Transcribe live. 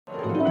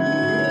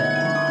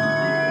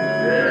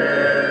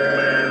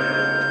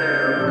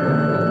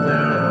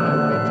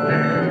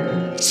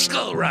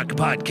Rock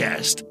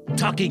Podcast,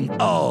 talking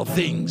all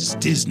things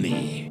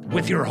Disney,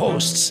 with your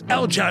hosts,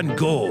 Aljon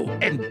Go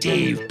and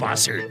Dave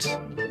Bossert.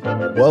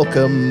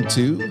 Welcome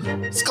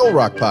to Skull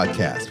Rock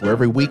Podcast, where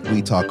every week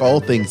we talk all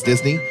things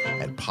Disney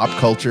and pop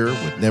culture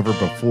with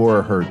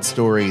never-before-heard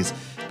stories,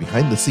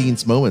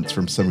 behind-the-scenes moments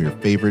from some of your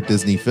favorite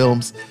Disney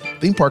films,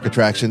 theme park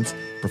attractions,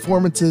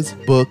 performances,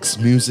 books,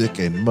 music,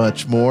 and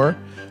much more.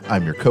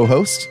 I'm your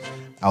co-host,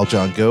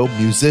 Aljon Go,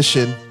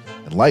 musician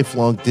and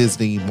lifelong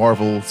Disney,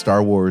 Marvel,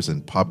 Star Wars,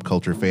 and pop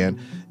culture fan.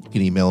 You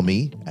can email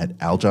me at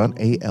Aljon,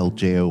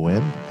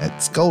 A-L-J-O-N, at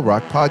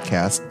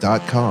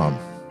skullrockpodcast.com.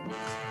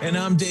 And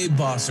I'm Dave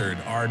Bossert,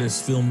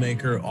 artist,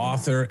 filmmaker,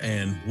 author,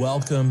 and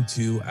welcome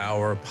to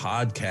our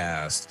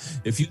podcast.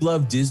 If you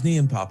love Disney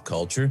and pop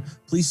culture,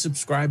 please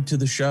subscribe to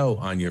the show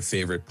on your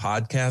favorite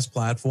podcast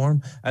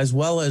platform, as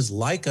well as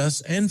like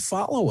us and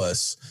follow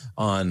us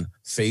on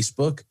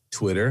Facebook,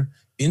 Twitter,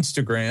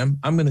 Instagram.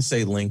 I'm going to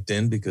say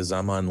LinkedIn because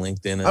I'm on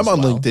LinkedIn as well. I'm on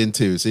LinkedIn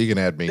too, so you can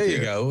add me. There you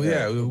go.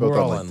 Yeah, we're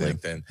all on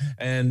LinkedIn.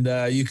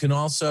 And you can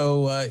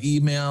also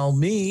email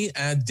me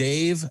at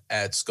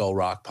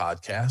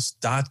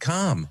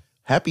dave@skullrockpodcast.com.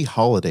 Happy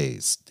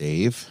holidays,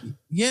 Dave.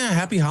 Yeah,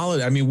 happy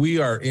holiday. I mean, we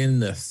are in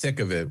the thick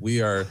of it.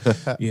 We are,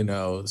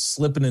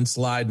 slipping and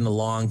sliding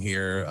along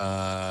here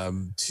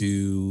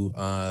to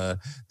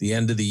the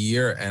end of the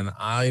year. And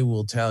I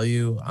will tell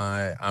you,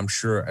 I'm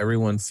sure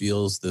everyone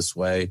feels this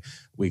way.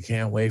 We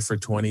can't wait for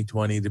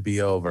 2020 to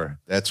be over.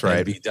 That's right.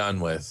 And be done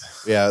with.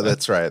 Yeah,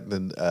 that's right.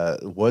 Then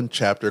one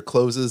chapter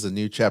closes, a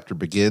new chapter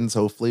begins.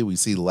 Hopefully we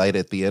see light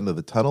at the end of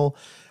the tunnel,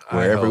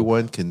 where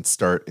everyone can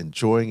start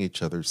enjoying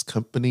each other's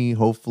company.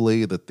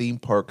 Hopefully the theme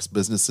parks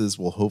businesses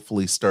will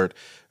hopefully start,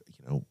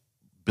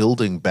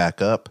 building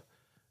back up.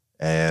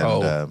 And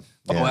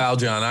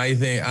Aljon,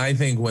 I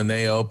think when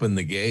they open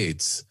the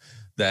gates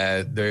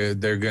that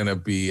they're going to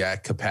be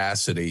at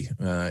capacity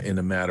in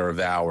a matter of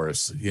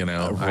hours,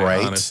 Right.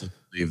 I honestly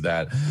believe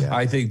that. Yeah.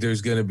 I think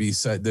there's going to be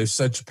there's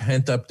such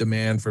pent up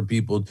demand for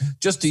people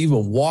just to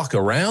even walk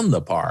around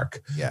the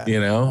park.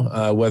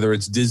 Yeah. Whether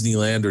it's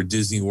Disneyland or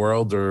Disney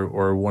World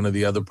or one of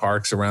the other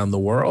parks around the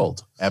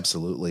world.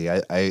 Absolutely.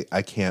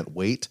 I can't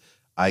wait.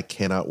 I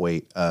cannot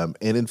wait. And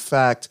in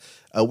fact,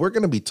 we're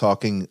going to be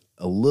talking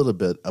a little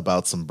bit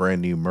about some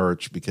brand new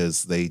merch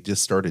because they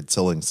just started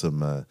selling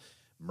some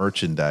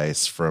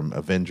merchandise from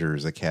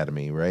Avengers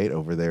Academy, right?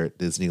 Over there at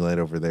Disneyland,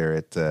 over there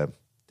at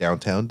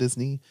Downtown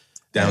Disney.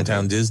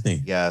 Downtown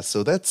Disney. Yeah,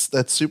 so that's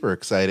super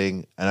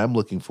exciting, and I'm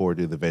looking forward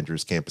to the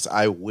Avengers Campus.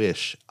 I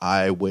wish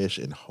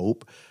and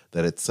hope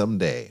that it's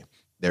someday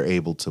they're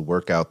able to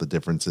work out the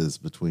differences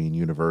between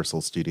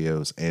Universal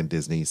Studios and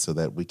Disney so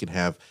that we can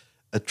have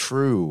a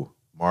true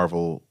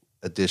Marvel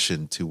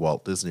addition to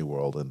Walt Disney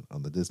World and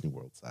on the Disney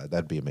World side.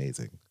 That'd be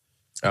amazing.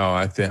 Oh,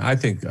 I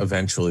think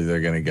eventually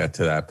they're going to get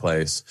to that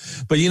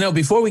place. But,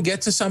 before we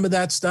get to some of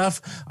that stuff,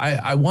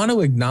 I want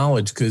to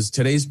acknowledge, because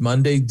today's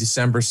Monday,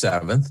 December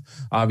 7th.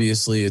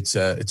 Obviously, it's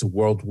a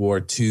World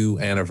War II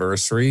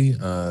anniversary,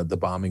 the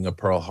bombing of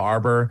Pearl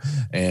Harbor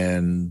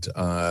and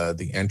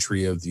the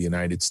entry of the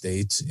United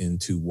States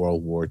into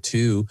World War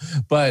II.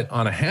 But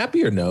on a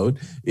happier note,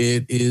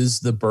 it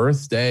is the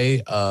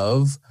birthday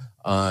of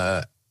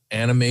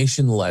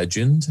animation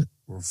legend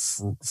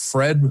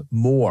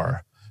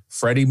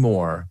Freddie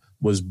Moore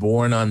was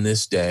born on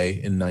this day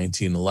in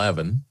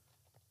 1911.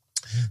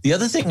 The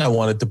other thing I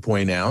wanted to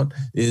point out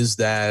is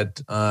that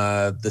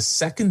the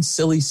second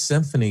Silly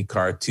Symphony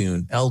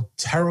cartoon, El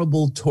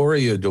Terrible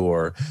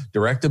Toreador,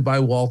 directed by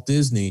Walt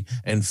Disney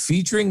and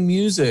featuring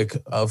music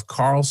of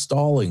Carl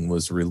Stalling,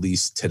 was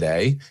released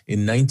today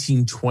in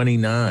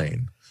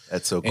 1929.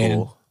 That's so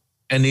cool.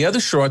 And the other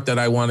short that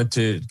I wanted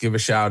to give a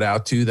shout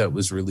out to that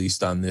was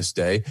released on this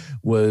day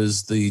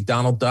was the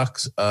Donald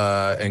Duck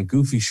and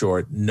Goofy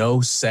short,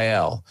 No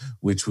Sail,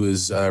 which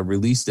was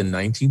released in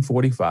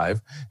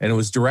 1945. And it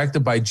was directed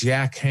by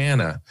Jack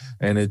Hanna.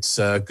 And it's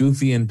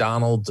Goofy and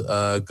Donald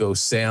go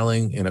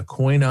sailing in a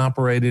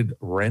coin-operated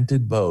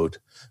rented boat,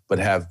 but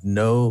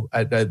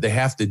they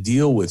have to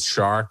deal with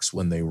sharks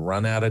when they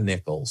run out of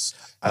nickels.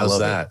 How's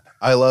that?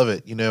 I love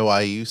it.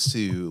 I used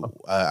to,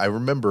 I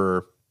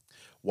remember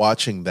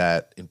watching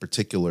that in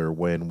particular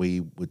when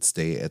we would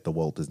stay at the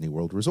Walt Disney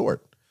World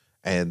Resort,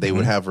 and they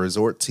would have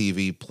resort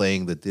TV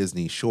playing the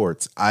Disney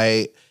shorts.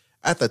 At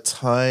the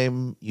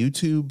time,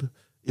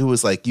 it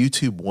was like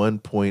YouTube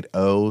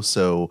 1.0,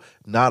 so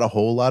not a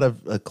whole lot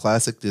of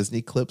classic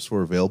Disney clips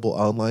were available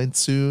online.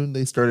 Soon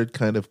they started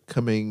kind of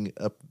coming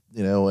up,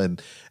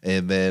 and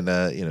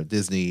then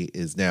Disney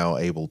is now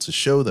able to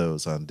show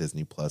those on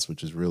Disney Plus,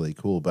 which is really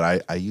cool.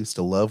 But I used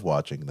to love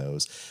watching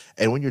those.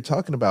 And when you're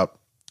talking about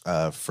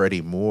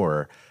Freddie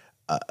Moore,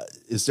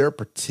 is there a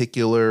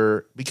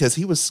particular, because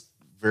he was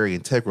very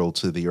integral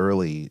to the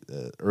early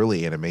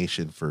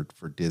animation for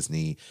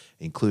Disney,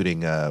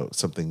 including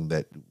something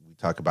that we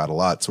talk about a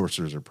lot,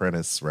 Sorcerer's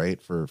Apprentice,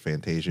 right? For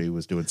Fantasia, he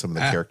was doing some of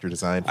the character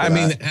design for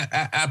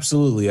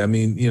absolutely.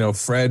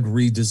 Fred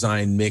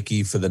redesigned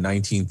Mickey for the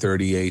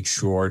 1938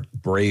 short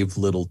Brave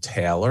Little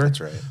Tailor.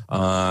 That's right.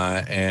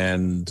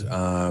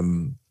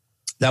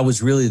 that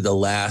was really the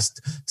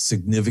last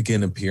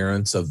significant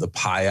appearance of the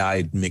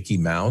pie-eyed Mickey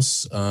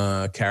Mouse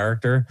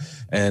character.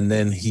 And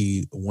then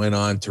he went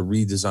on to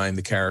redesign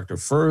the character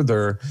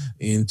further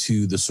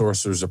into the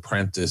Sorcerer's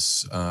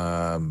Apprentice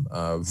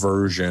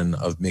version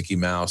of Mickey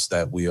Mouse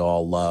that we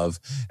all love.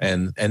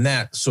 And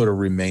that sort of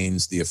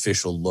remains the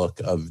official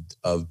look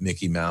of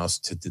Mickey Mouse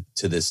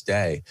to this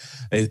day.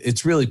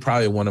 It's really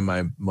probably one of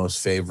my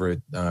most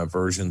favorite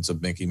versions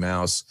of Mickey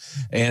Mouse.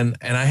 And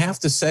I have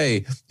to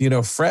say,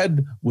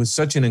 Fred was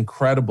such an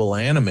incredible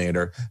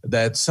animator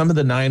that some of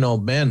the 9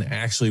 Old Men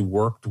actually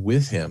worked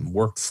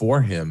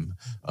for him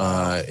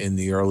in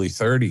the early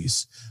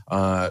 30s.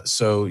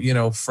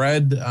 So,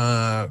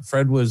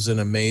 Fred was an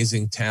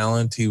amazing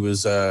talent. He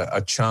was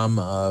a chum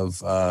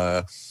of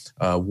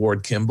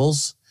Ward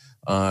Kimball's.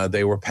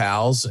 They were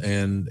pals.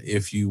 And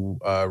if you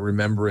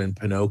remember in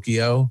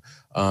Pinocchio,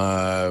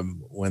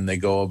 when they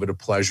go over to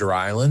Pleasure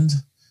Island,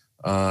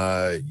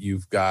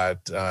 you've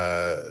got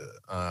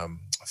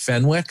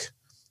Fenwick,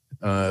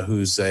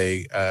 who's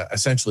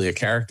essentially a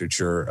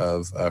caricature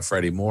of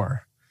Freddie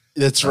Moore.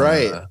 That's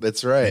right.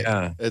 That's right.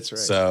 Yeah, that's right.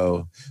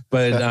 So,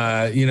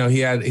 but he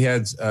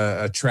had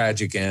a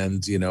tragic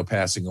end.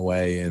 Passing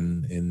away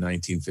in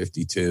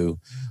 1952.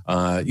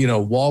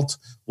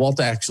 Walt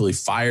actually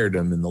fired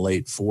him in the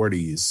late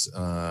 40s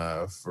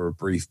for a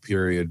brief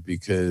period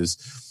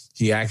because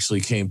he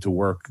actually came to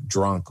work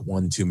drunk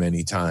one too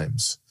many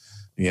times.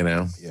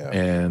 Yeah.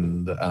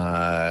 And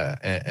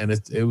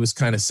it was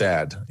kind of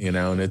sad,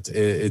 and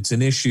it's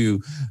an issue.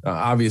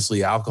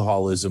 Obviously,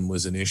 alcoholism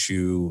was an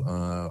issue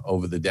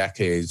over the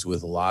decades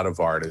with a lot of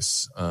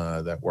artists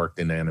that worked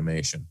in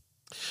animation.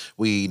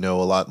 We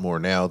know a lot more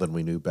now than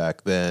we knew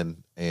back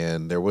then,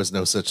 and there was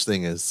no such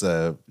thing as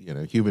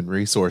human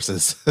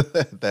resources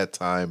at that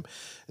time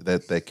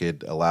that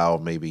could allow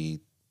maybe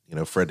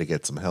Fred to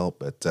get some help.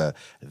 But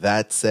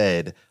that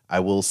said, I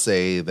will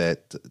say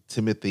that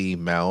Timothy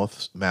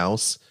Mouse,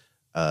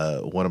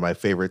 one of my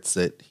favorites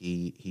that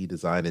he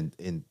designed,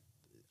 and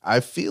I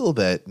feel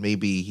that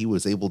maybe he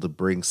was able to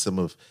bring some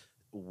of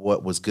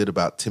what was good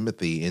about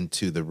Timothy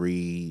into the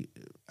reimagining,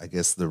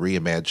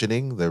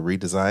 the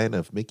redesign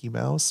of Mickey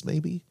Mouse,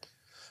 maybe.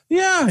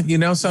 Yeah,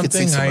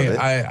 something.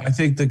 I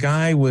think the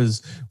guy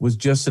was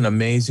just an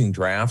amazing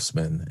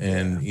draftsman,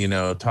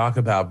 and talk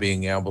about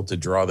being able to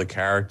draw the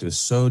characters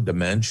so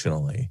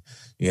dimensionally,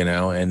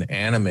 and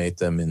animate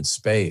them in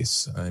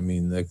space. I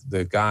mean,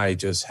 the guy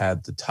just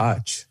had the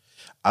touch.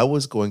 I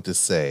was going to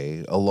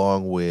say,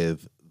 along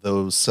with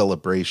those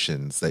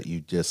celebrations that you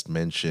just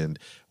mentioned,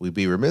 we'd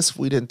be remiss if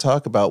we didn't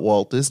talk about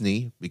Walt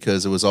Disney,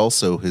 because it was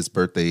also his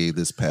birthday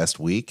this past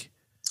week.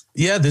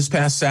 Yeah, this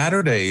past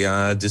Saturday,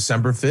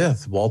 December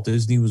 5th, Walt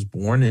Disney was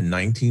born in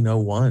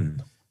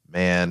 1901.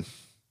 Man,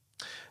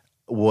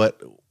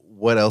 what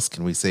else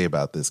can we say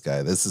about this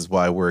guy? This is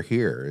why we're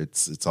here.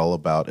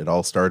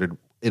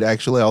 It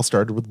actually all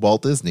started with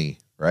Walt Disney,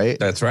 right?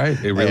 That's right.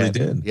 It really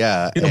did.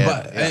 Yeah.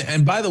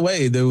 And by the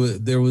way,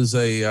 there was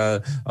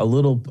a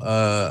little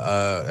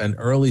an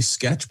early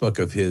sketchbook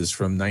of his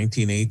from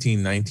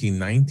 1918,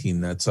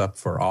 1919 that's up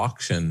for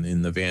auction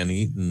in the Van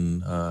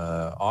Eaton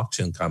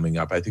auction coming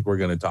up. I think we're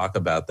going to talk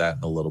about that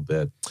in a little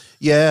bit.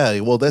 Yeah,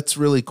 well, that's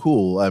really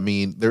cool. I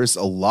mean, there's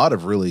a lot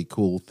of really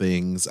cool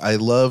things. I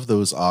love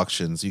those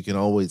auctions. You can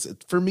always,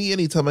 for me,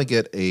 anytime I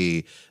get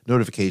a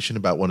notification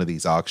about one of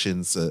these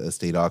auctions,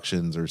 estate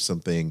auctions or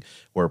something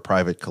where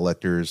private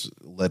collectors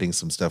letting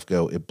some stuff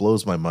go, it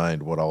blows my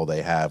mind what all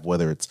they have,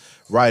 whether it's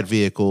ride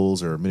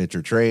vehicles or a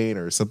miniature train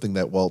or something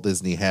that Walt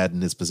Disney had in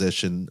his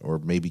possession or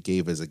maybe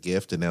gave as a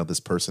gift, and now this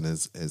person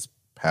has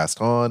passed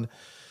on.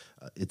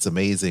 It's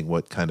amazing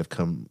what kind of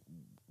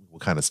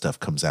stuff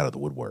comes out of the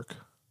woodwork.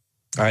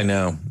 I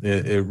know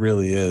it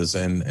really is.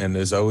 And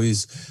there's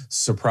always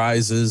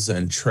surprises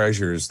and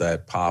treasures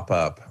that pop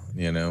up,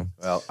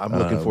 Well, I'm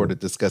looking forward to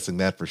discussing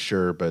that for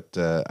sure. But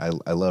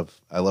I love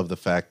the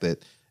fact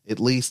that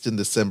at least in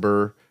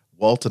December,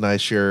 Walt and I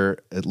share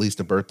at least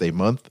a birthday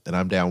month, and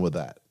I'm down with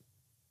that.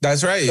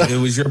 That's right. It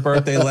was your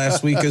birthday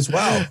last week as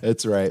well.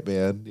 That's right,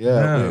 man.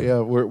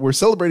 Yeah. We're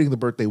celebrating the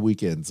birthday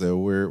weekend, so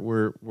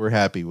we're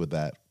happy with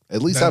that.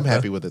 At least I'm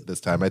happy with it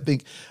this time. I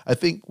think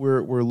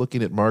we're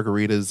looking at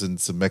margaritas and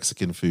some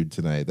Mexican food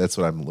tonight. That's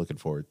what I'm looking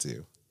forward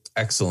to.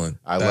 Excellent.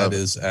 That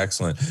is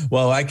excellent.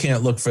 Well, I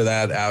can't look for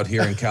that out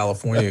here in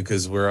California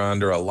because we're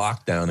under a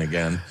lockdown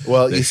again.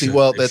 Well, they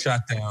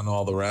shut down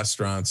all the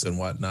restaurants and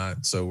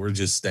whatnot, so we're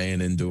just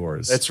staying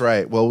indoors. That's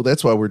right. Well,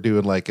 that's why we're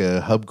doing like a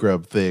Hub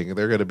Grub thing.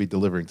 They're going to be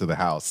delivering to the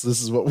house.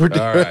 This is what we're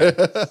doing. All right.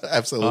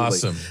 Absolutely.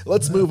 Awesome.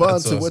 Let's move on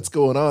to what's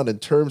going on in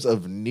terms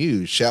of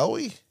news, shall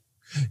we?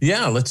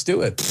 Yeah, let's do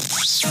it.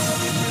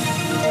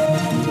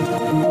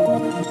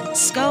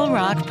 Skull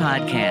Rock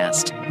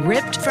Podcast,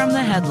 ripped from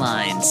the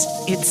headlines.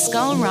 It's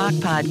Skull Rock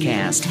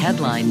Podcast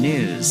headline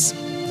news.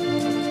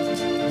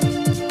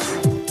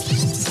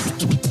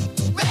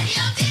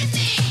 Radio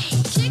Disney!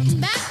 Kicking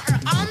back or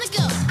on the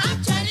go.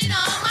 I'm turning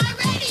on my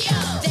radio.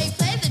 They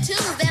play the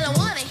tunes that I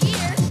want to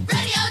hear.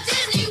 Radio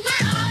Disney,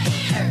 we're all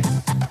here.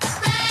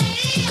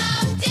 Radio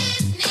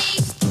Disney.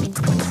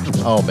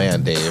 Oh,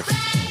 man, Dave.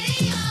 Radio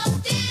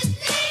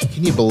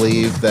can you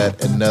believe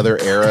that another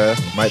era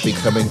might be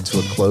coming to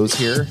a close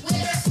here?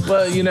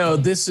 Well, you know,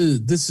 this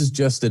is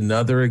just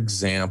another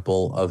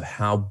example of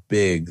how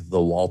big the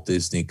Walt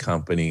Disney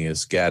Company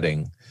is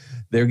getting.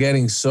 They're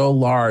getting so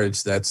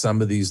large that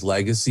some of these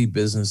legacy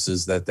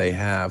businesses that they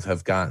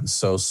have gotten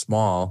so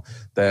small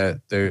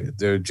that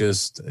they're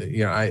just,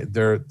 you know,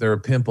 they're a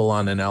pimple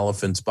on an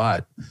elephant's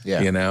butt,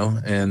 you know,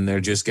 and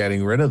they're just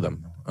getting rid of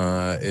them.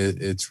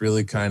 It's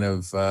really kind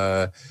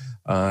of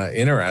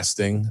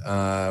interesting.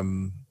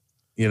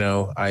 You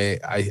know,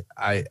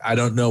 I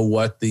don't know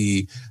what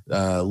the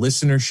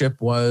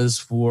listenership was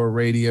for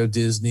Radio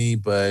Disney,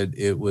 but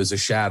it was a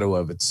shadow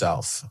of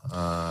itself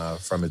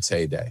from its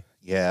heyday.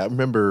 Yeah, I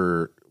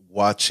remember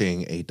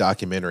watching a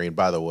documentary, and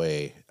by the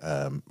way,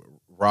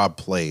 Rob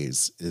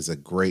Plays is a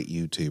great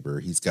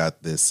YouTuber. He's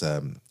got this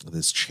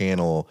this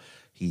channel.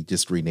 He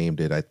just renamed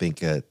it. I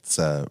think it's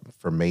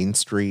for Main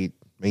Street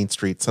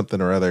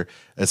something or other.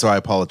 And so I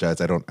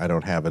apologize, I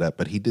don't have it up,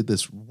 but he did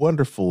this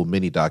wonderful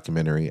mini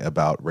documentary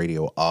about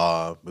Radio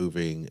Ah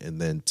moving and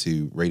then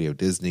to Radio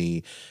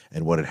Disney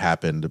and what had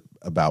happened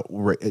about,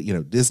 you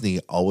know,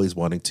 Disney always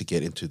wanting to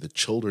get into the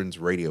children's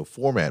radio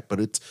format,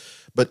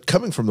 but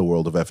coming from the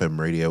world of FM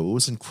radio, it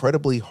was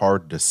incredibly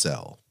hard to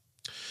sell.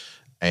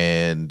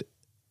 And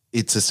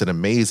it's just an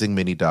amazing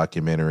mini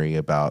documentary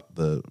about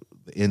the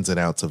ins and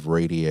outs of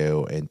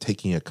radio and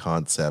taking a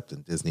concept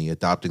and Disney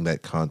adopting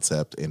that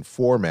concept and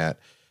format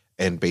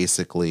and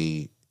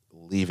basically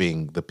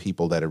leaving the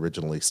people that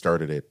originally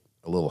started it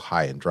a little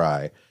high and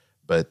dry.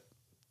 But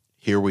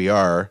here we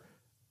are,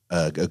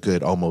 a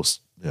good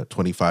almost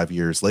 25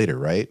 years later,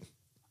 right?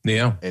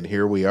 Yeah. And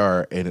here we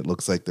are, and it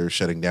looks like they're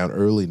shutting down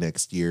early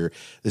next year.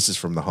 This is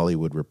from the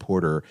Hollywood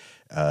Reporter.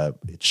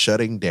 It's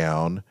shutting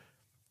down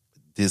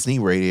Disney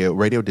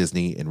Radio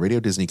Disney and Radio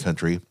Disney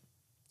Country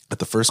at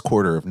the first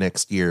quarter of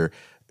next year,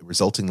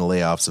 resulting in the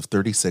layoffs of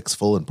 36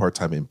 full and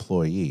part-time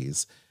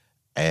employees.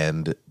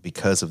 And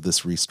because of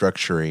this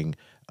restructuring,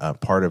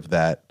 part of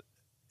that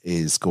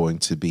is going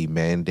to be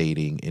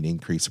mandating an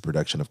increase in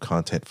production of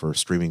content for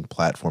streaming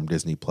platform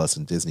Disney Plus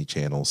and Disney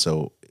Channel.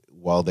 So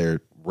while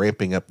they're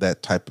ramping up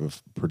that type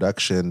of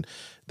production,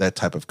 that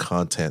type of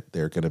content,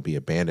 they're going to be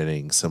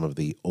abandoning some of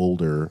the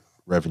older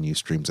revenue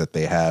streams that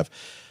they have.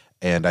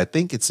 And I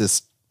think it's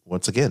just,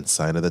 once again,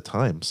 sign of the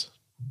times.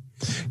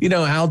 You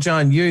know,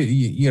 Aljon,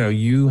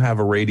 you have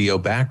a radio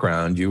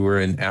background. You were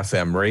in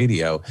FM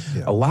radio.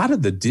 Yeah. A lot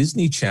of the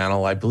Disney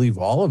Channel, I believe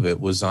all of it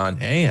was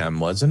on AM,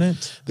 wasn't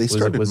it? They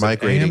started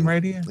migrating. AM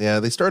radio?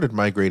 Yeah, they started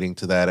migrating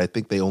to that. I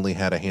think they only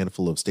had a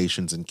handful of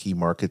stations in key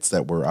markets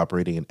that were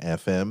operating in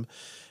FM.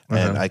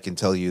 And I can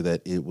tell you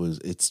that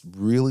it's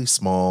really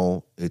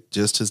small. It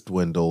just has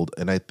dwindled.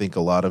 And I think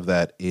a lot of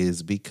that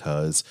is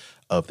because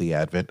of the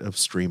advent of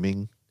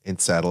streaming and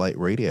satellite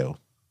radio.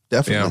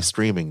 Definitely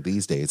streaming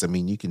these days. I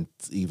mean, you can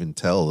even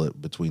tell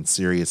between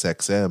Sirius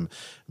XM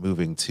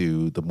moving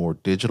to the more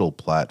digital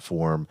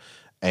platform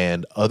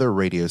and other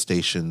radio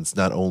stations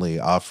not only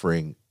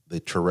offering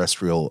the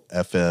terrestrial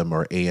FM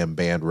or AM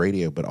band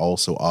radio, but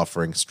also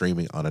offering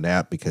streaming on an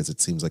app, because it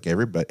seems like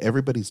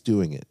everybody's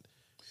doing it.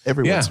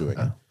 Everyone's doing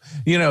it.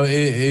 You know,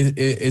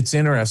 it's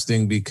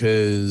interesting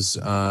because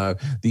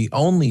the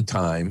only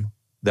time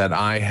that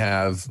I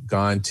have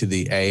gone to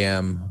the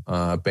AM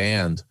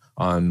band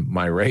on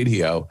my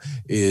radio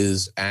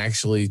is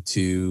actually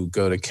to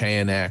go to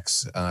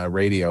KNX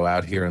radio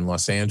out here in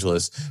Los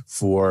Angeles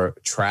for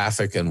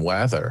traffic and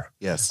weather.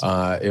 Yes.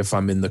 If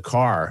I'm in the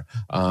car.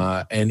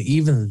 And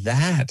even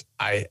that,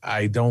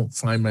 I don't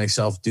find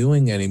myself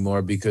doing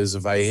anymore, because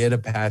if I hit a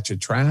patch of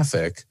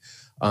traffic,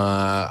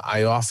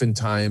 I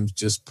oftentimes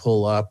just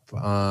pull up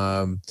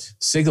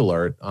SIG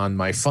Alert on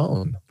my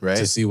phone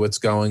to see what's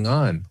going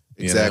on.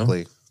 Exactly.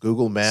 You know?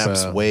 Google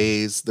Maps,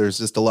 Waze. There's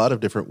just a lot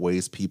of different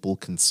ways people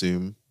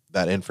consume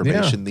that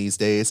information these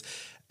days.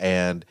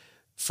 And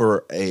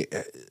I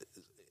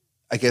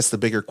guess the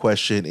bigger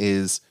question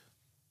is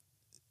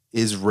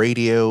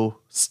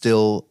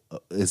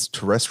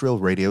terrestrial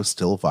radio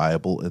still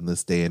viable in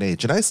this day and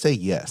age? And I say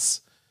yes,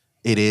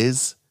 it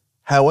is.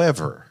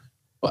 However,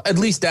 well, at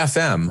least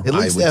FM. At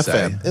least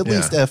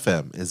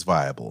FM is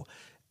viable.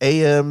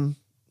 AM,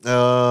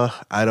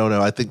 I don't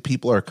know. I think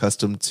people are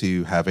accustomed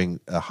to having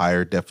a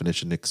higher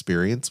definition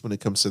experience when it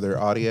comes to their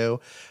audio.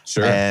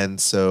 Sure.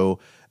 And so,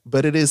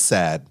 but it is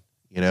sad.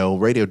 You know,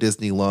 Radio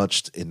Disney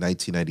launched in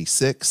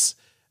 1996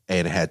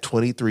 and it had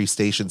 23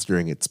 stations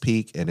during its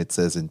peak. And it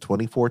says in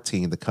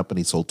 2014, the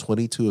company sold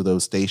 22 of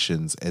those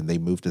stations and they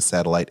moved to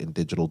satellite and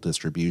digital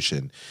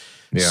distribution.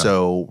 Yeah.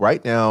 So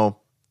right now,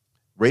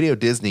 Radio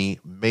Disney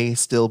may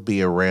still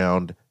be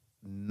around,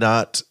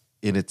 not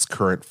in its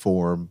current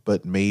form,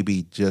 but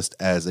maybe just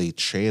as a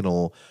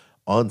channel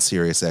on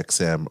Sirius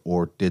XM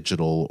or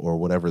digital or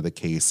whatever the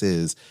case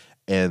is.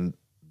 And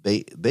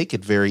they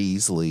could very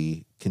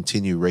easily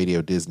continue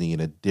Radio Disney in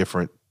a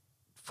different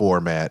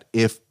format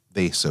if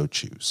they so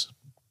choose.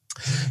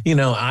 You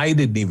know, I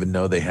didn't even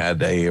know they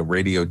had a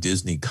Radio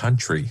Disney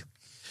Country.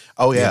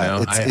 Oh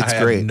yeah, it's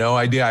I great. have no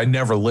idea. I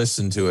never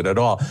listened to it at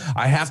all.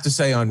 I have to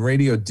say, on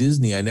Radio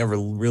Disney, I never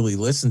really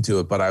listened to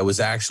it, but I was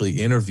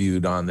actually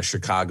interviewed on the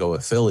Chicago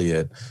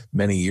affiliate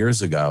many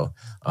years ago.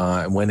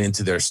 And went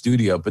into their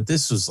studio, but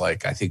this was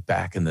like, I think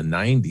back in the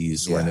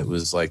 90s when it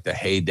was like the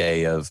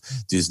heyday of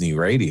Disney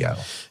radio.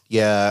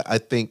 Yeah, I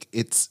think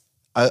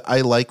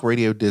I like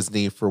Radio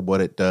Disney for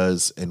what it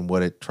does and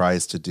what it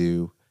tries to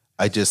do.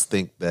 I just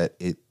think that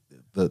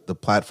the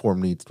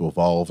platform needs to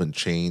evolve and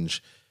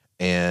change.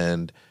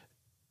 And,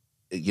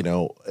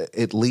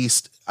 at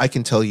least I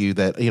can tell you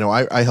that,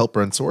 I help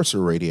run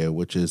Sorcerer Radio,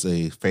 which is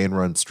a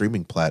fan-run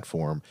streaming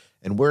platform,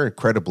 and we're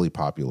incredibly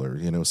popular.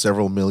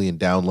 Several million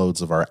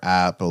downloads of our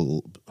app,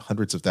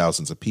 hundreds of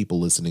thousands of people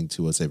listening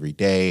to us every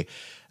day.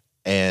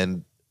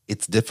 And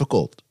it's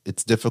difficult.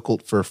 It's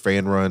difficult for a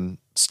fan-run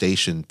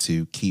station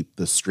to keep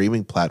the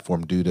streaming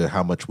platform due to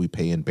how much we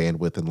pay in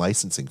bandwidth and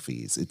licensing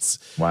fees. It's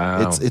a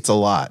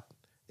lot.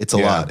 It's a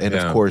lot. And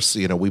of course,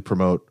 we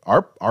promote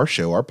our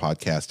show, our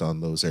podcast on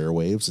those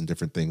airwaves and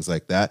different things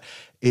like that.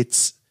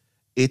 It's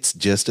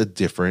just a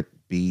different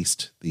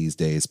beast these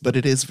days, but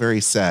it is very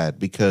sad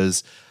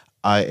because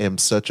I am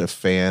such a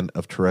fan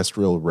of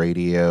terrestrial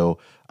radio.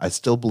 I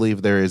still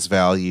believe there is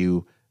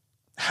value.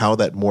 How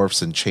that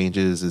morphs and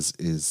changes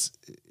is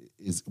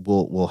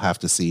we'll have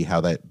to see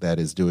how that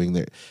is doing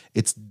there.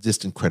 It's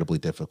just incredibly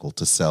difficult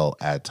to sell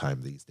ad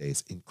time these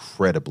days.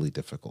 Incredibly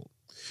difficult.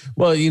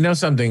 Well,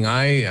 something,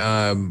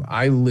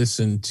 I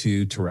listen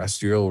to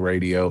terrestrial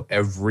radio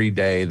every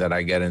day that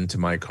I get into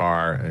my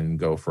car and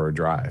go for a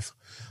drive.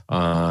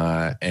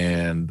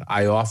 And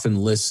I often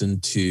listen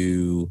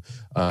to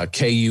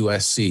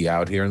KUSC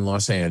out here in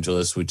Los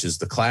Angeles, which is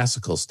the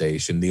classical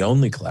station, the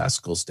only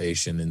classical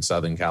station in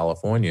Southern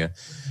California.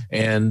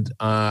 And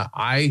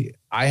I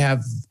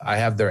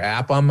have their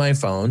app on my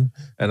phone,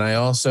 and I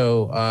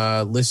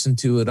also listen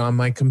to it on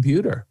my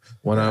computer.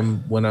 When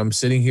I'm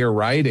sitting here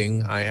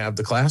writing, I have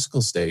the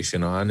classical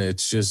station on.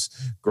 It's just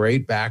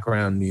great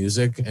background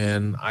music,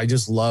 and I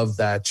just love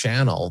that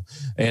channel.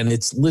 And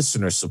it's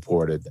listener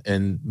supported,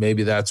 and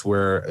maybe that's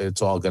where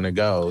it's all going to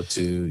go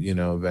to,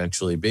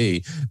 eventually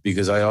be.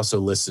 Because I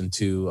also listen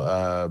to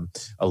a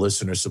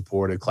listener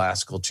supported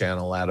classical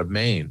channel out of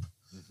Maine.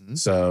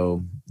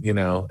 So,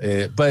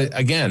 but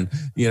again,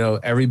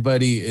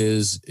 everybody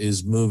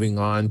is moving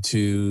on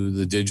to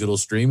the digital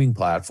streaming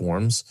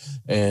platforms,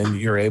 and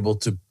you're able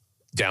to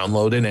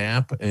download an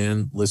app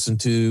and listen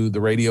to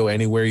the radio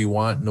anywhere you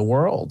want in the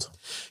world.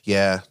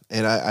 Yeah.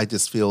 And I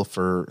just feel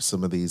for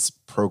some of these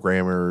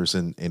programmers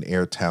and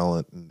air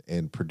talent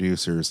and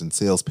producers and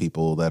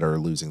salespeople that are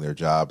losing their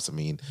jobs. I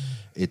mean,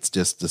 it's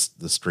just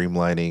the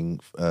streamlining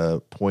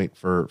point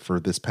for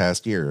this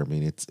past year. I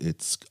mean,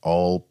 it's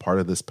all part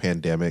of this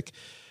pandemic,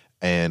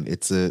 and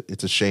it's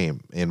a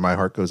shame. And my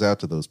heart goes out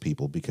to those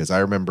people, because I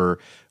remember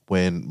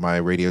when my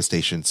radio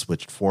station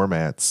switched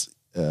formats,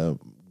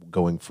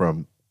 going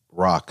from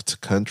rock to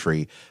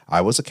country,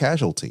 I was a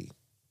casualty,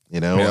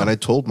 and I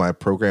told my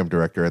program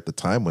director at the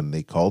time when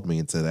they called me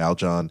and said,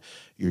 "Aljon,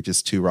 you're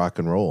just too rock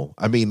and roll."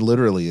 I mean,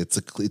 literally, it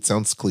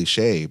sounds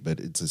cliche,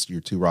 but it's just,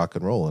 you're too rock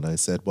and roll. And I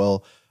said,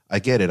 "Well, I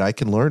get it. I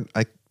can learn.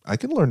 I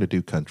can learn to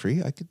do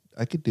country.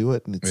 I could do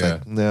it." And it's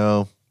like,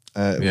 no,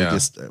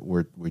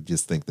 we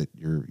just think that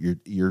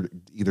you're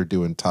either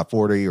doing top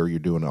 40 or you're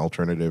doing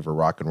alternative or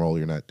rock and roll.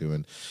 You're not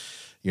doing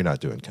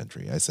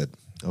country. I said,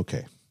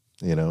 okay.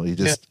 You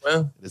just,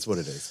 it is what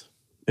it is.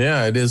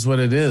 Yeah, it is what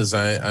it is.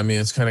 I mean,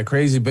 it's kind of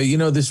crazy, but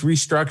this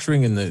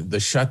restructuring and the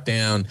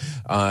shutdown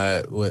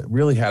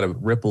really had a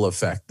ripple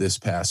effect this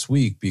past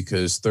week,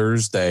 because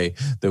Thursday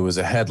there was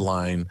a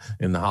headline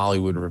in the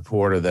Hollywood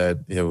Reporter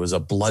that it was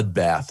a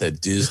bloodbath at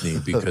Disney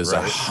because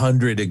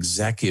 100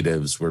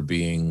 executives were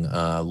being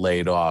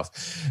laid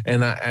off,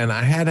 and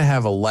I had to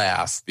have a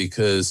laugh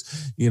because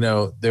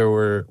there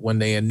were, when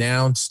they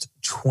announced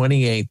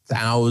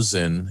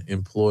 28,000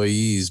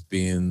 employees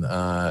being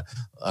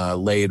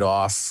laid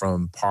off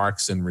from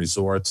parks and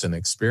resorts and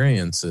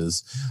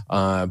experiences.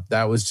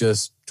 That was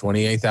just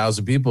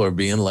 28,000 people are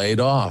being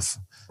laid off.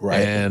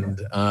 Right.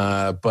 And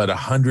but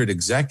 100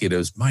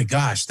 executives, my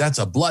gosh, that's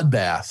a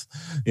bloodbath,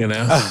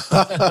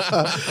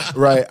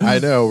 Right. I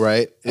know,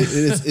 right? It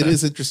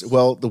is interesting.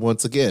 Well,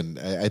 once again,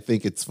 I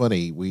think it's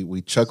funny.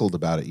 We chuckled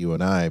about it, you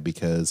and I,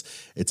 because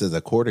it says,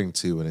 according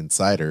to an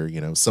insider,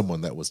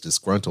 someone that was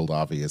disgruntled,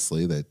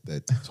 obviously,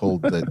 that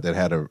told that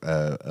had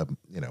a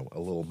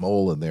little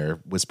mole in there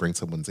whispering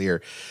someone's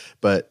ear.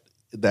 But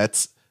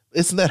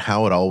isn't that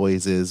how it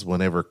always is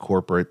whenever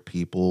corporate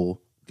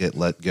people get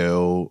let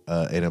go,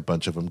 and a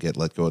bunch of them get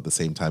let go at the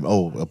same time?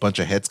 Oh, a bunch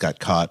of heads got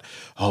caught.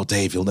 Oh,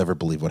 Dave, you'll never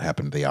believe what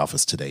happened to the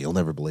office today. You'll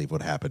never believe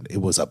what happened. It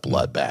was a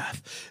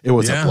bloodbath. It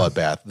was a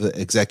bloodbath. The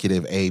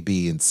executive A,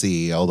 B, and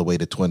C, all the way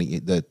to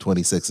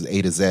 26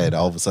 A to Z,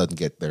 all of a sudden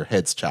get their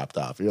heads chopped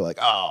off. You're like,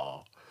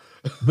 oh.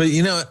 But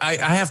I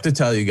have to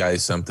tell you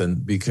guys something,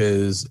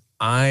 because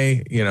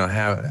I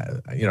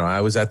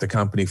was at the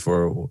company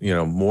for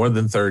more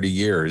than 30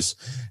 years,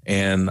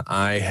 and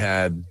I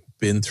had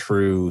been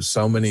through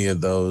so many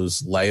of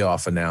those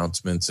layoff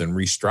announcements and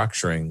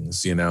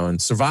restructurings,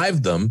 and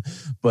survived them.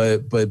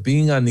 But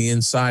being on the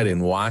inside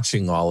and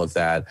watching all of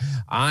that,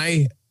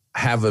 I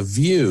have a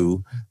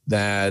view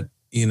that,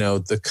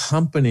 the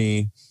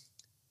company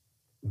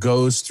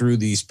goes through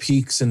these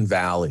peaks and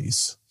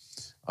valleys.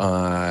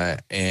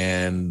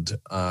 And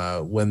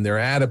when they're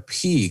at a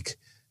peak,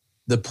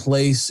 the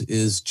place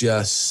is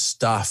just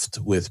stuffed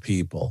with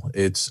people.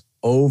 It's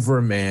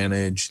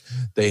overmanaged.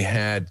 They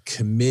have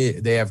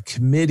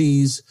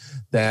committees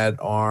that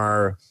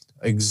are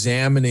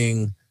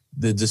examining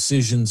the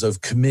decisions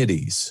of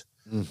committees,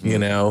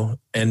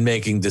 and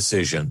making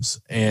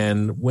decisions.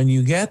 And when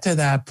you get to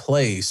that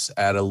place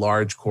at a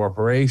large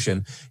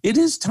corporation, it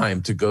is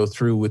time to go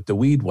through with the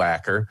weed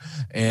whacker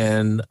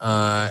and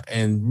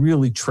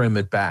really trim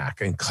it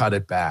back and cut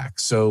it back.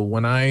 So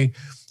when I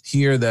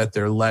hear that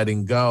they're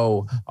letting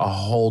go a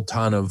whole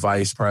ton of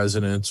vice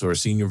presidents or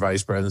senior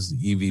vice presidents,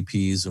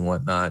 EVPs and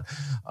whatnot,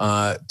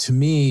 to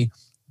me,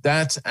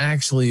 that's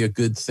actually a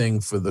good thing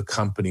for the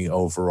company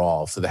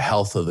overall, for the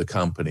health of the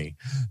company,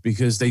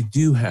 because they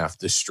do have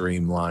to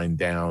streamline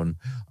down.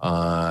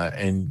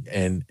 It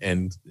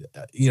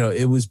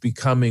was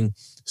becoming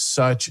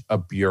such a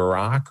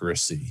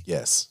bureaucracy.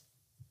 Yes.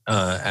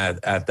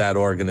 At that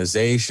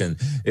organization,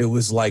 it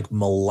was like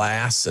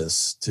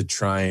molasses to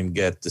try and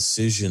get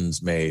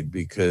decisions made,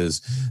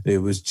 because it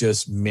was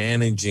just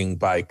managing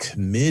by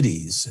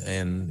committees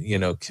and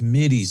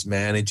committees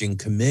managing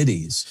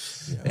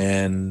committees,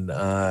 and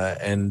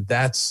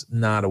that's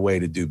not a way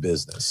to do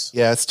business.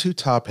 Yeah, it's too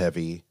top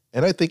heavy.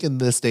 And I think in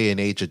this day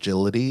and age,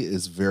 agility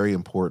is very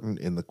important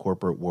in the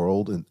corporate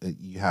world. And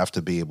you have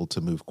to be able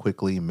to move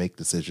quickly and make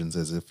decisions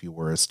as if you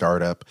were a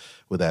startup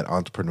with that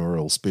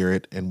entrepreneurial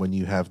spirit. And when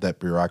you have that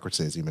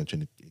bureaucracy, as you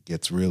mentioned, it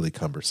gets really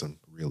cumbersome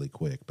really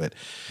quick. But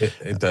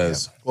it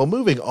does. Yeah. Well,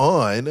 moving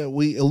on,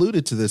 we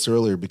alluded to this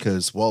earlier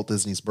because Walt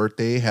Disney's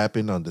birthday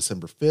happened on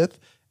December 5th.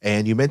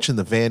 And you mentioned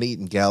the Van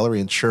Eaton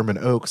Gallery in Sherman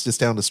Oaks, just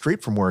down the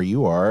street from where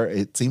you are.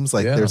 It seems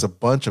like there's a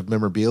bunch of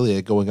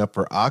memorabilia going up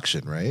for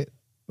auction, right?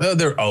 Well,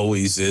 there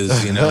always is,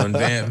 and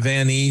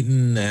Van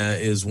Eaton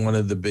is one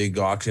of the big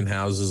auction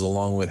houses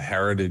along with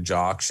Heritage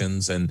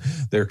Auctions, and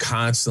they're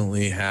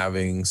constantly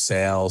having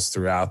sales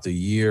throughout the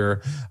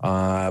year.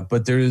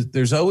 But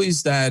there's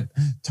always that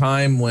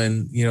time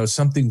when,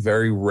 something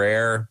very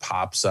rare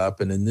pops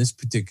up. And in this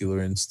particular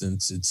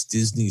instance, it's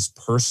Disney's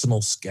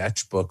personal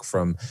sketchbook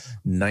from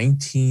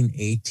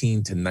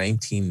 1918 to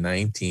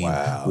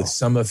 1919 with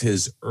some of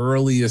his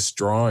earliest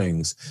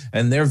drawings.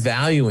 And they're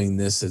valuing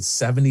this at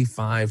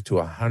 $75,000 to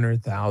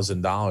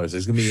 $100,000.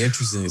 It's going to be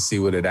interesting to see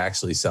what it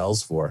actually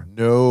sells for.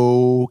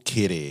 No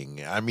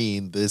kidding. I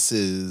mean, this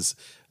is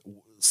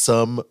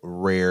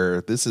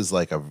this is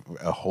like a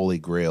holy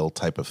grail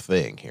type of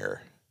thing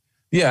here.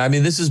 Yeah, I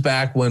mean, this is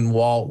back when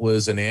Walt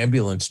was an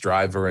ambulance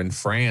driver in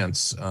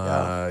France,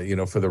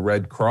 for the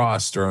Red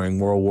Cross during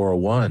World War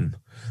I.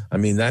 I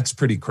mean, that's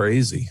pretty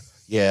crazy.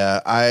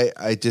 Yeah,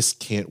 I just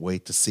can't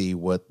wait to see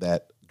what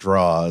that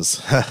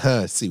draws.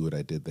 See what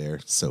I did there?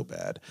 So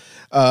bad.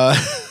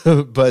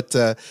 But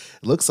it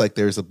looks like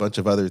there's a bunch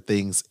of other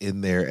things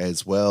in there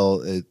as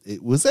well.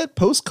 It was that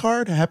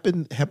postcard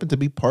happened to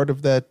be part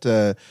of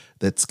that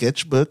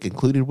sketchbook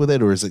included with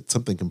it, or is it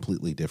something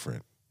completely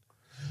different?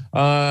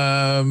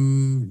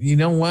 You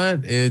know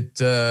what? It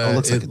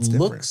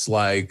looks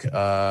like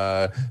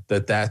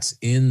that's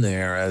in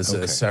there as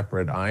a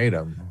separate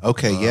item.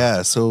 Okay,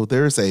 yeah. So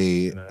there's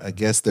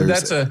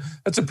that's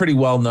a pretty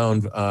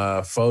well-known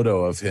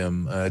photo of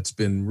him. It's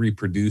been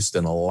reproduced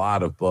in a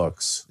lot of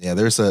books. Yeah,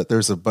 there's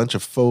a bunch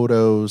of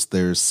photos.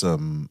 There's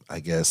some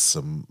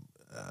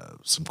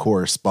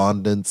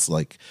correspondence,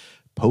 like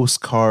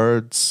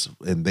postcards,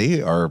 and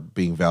they are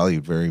being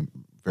valued very,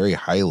 very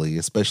highly,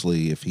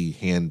 especially if he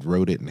hand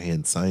wrote it and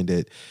hand signed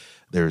it.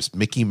 There's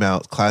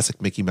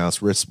classic Mickey Mouse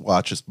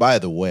wristwatches. By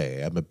the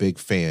way, I'm a big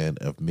fan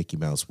of Mickey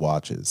Mouse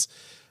watches.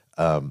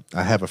 I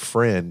have a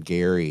friend,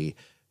 Gary,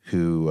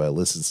 who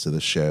listens to the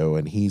show,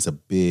 and he's a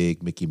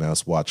big Mickey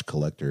Mouse watch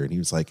collector. And he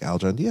was like,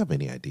 Aljon, do you have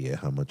any idea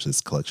how much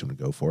this collection would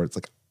go for? It's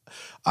like,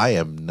 I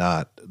am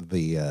not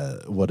the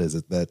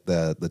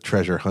the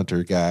treasure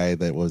hunter guy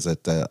that was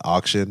at the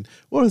auction.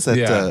 What was that?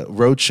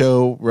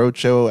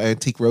 Roadshow,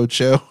 Antique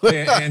Roadshow.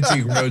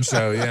 Antique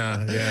Roadshow,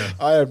 yeah.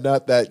 I am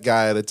not that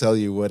guy to tell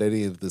you what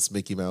any of this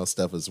Mickey Mouse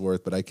stuff is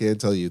worth, but I can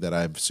tell you that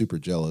I'm super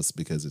jealous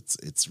because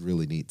it's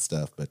really neat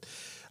stuff. But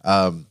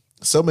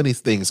so many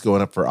things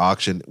going up for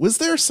auction. Was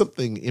there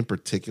something in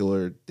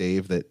particular,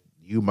 Dave, that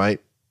you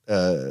might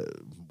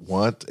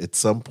want at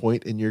some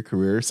point in your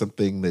career?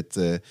 Something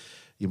that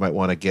you might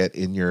want to get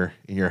in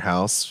your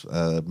house,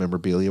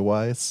 memorabilia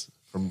wise,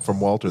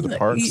 from Walt or the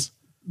parks?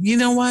 You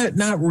know what?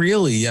 Not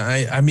really.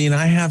 I mean,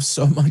 I have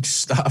so much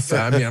stuff.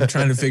 I mean, I'm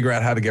trying to figure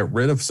out how to get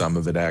rid of some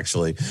of it,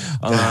 actually.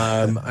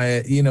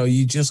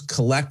 You just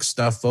collect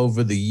stuff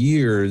over the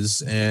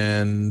years,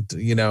 and,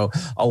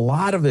 a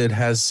lot of it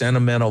has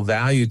sentimental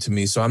value to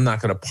me, so I'm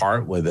not going to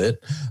part with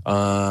it.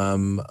 I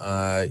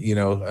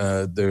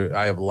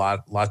have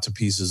lots of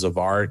pieces of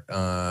art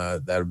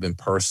that have been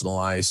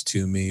personalized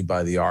to me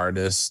by the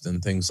artist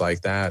and things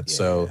like that. Yeah.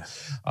 So,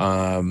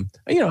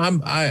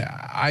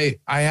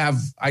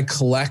 I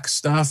collect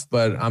stuff,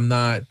 but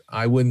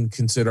I wouldn't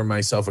consider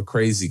myself a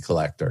crazy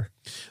collector.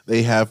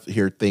 They have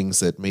here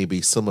things that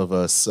maybe some of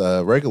us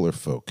regular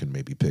folk can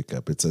maybe pick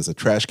up. It says a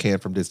trash can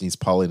from Disney's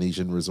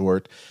Polynesian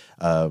Resort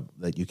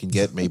that you can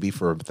get maybe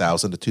for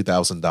 $1,000 to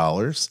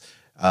 $2,000.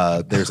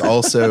 There's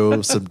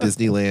also some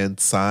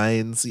Disneyland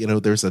signs.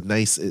 There's a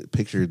nice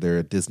picture there,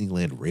 a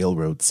Disneyland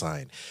Railroad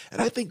sign.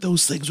 And I think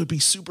those things would be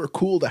super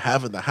cool to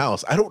have in the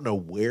house. I don't know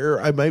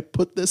where I might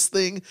put this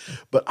thing,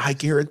 but I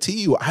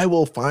guarantee you I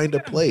will find a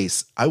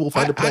place.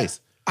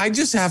 I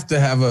just have to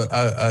have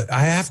I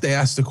have to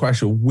ask the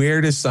question, where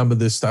does some of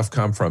this stuff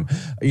come from?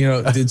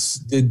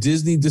 Did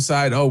Disney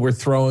decide, we're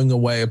throwing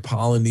away a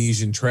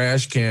Polynesian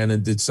trash can,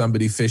 and did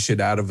somebody fish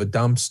it out of a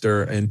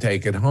dumpster and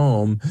take it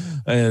home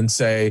and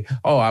say,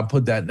 I'll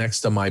put that next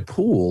to my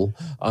pool,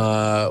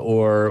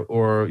 or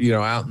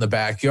out in the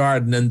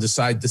backyard, and then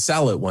decide to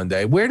sell it one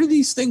day? Where do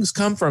these things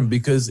come from?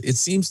 Because it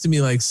seems to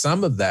me like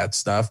some of that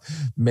stuff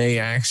may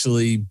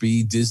actually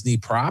be Disney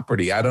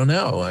property. I don't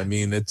know. I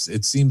mean, it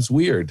seems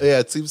weird. Yeah,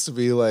 it seems to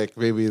be like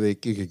maybe you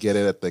could get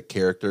it at the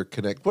Character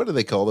Connect. What do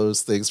they call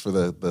those things for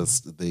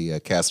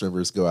the cast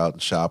members go out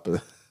and shop?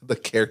 The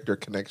Character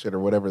Connection or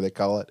whatever they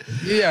call it.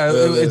 Yeah,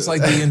 it's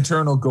like the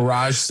internal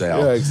garage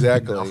sale. Yeah,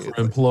 exactly. For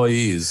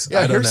employees.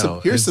 Yeah,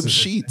 here's some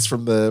sheets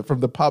from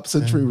the Pop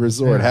Century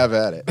Resort. Have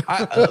at it.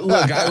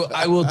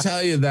 I will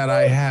tell you that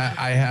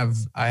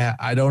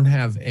I don't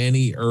have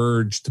any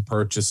urge to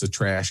purchase a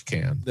trash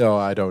can. No,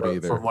 I don't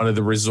either. From one of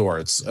the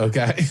resorts.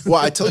 Okay. Well,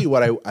 I tell you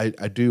what,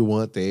 I do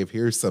want, Dave.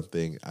 Here's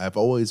something I've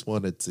always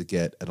wanted to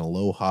get: an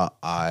Aloha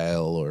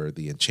Isle or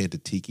the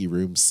Enchanted Tiki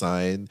Room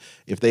sign.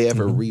 If they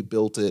ever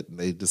rebuilt it and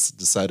they just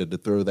decided to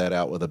throw that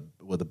out with a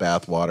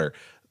bathwater,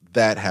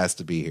 that has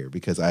to be here,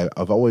 because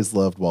I've always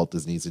loved Walt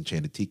Disney's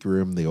Enchanted Tiki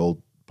Room. The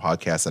old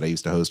podcast that I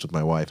used to host with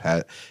my wife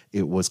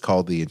it was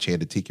called the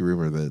Enchanted Tiki Room,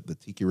 or the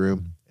Tiki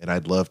Room, and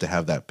I'd love to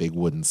have that big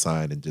wooden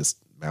sign and just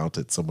mount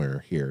it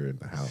somewhere here in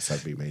the house.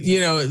 That'd be amazing.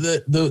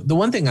 The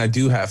one thing I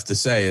do have to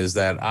say is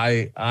that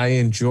I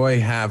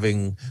enjoy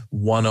having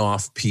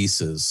one-off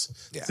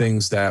pieces,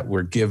 things that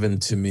were given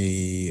to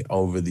me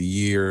over the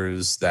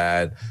years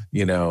that,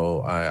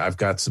 I've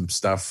got some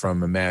stuff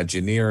from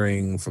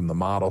Imagineering, from the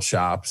model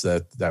shops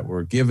that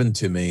were given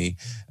to me.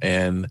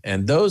 And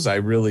those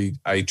I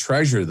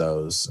treasure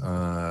those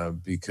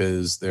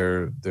because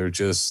they're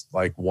just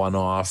like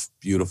one-off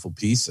beautiful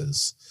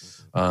pieces.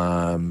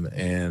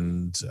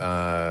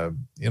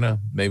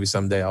 Maybe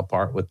someday I'll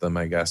part with them,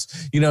 I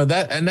guess.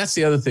 That's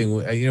the other thing.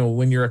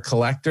 When you're a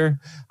collector,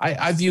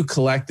 I view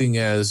collecting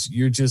as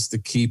you're just the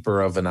keeper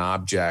of an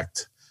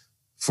object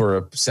for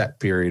a set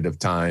period of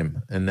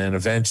time, and then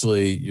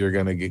eventually you're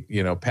going to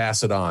get,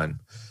 pass it on.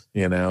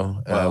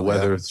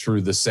 Whether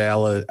through the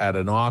sale at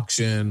an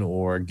auction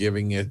or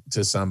giving it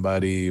to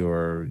somebody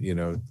or,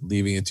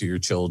 leaving it to your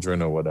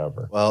children or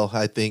whatever. Well,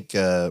 I think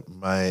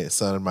my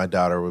son and my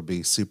daughter would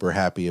be super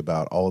happy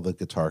about all the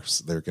guitars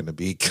they're going to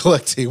be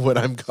collecting when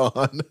I'm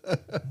gone.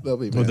 They'll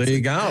be well, there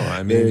you go.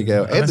 I mean, there you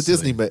go.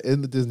 Honestly.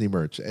 And the Disney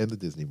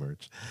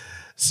merch.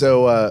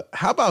 So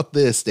how about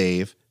this,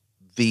 Dave?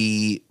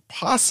 The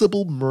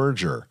possible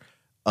merger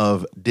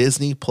of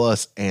Disney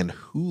Plus and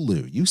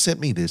Hulu. You sent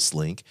me this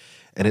link.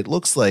 And it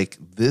looks like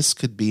this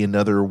could be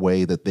another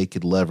way that they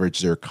could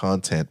leverage their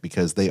content,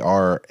 because they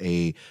are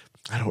I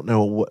don't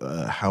know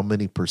how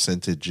many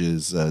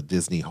percentages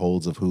Disney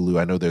holds of Hulu.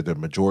 I know they're the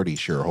majority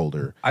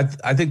shareholder. I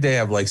think they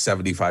have like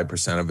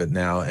 75% of it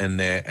now, and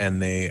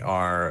they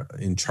are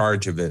in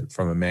charge of it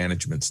from a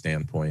management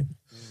standpoint.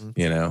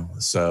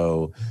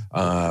 So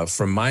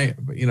from my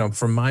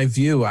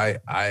view, I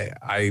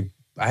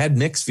had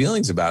mixed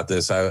feelings about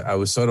this. I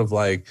was sort of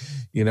like,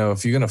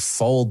 if you're going to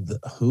fold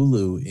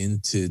Hulu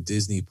into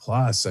Disney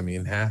Plus, I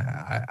mean,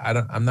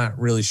 I'm not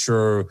really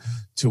sure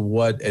to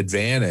what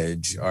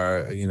advantage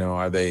are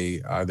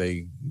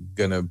they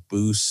going to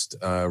boost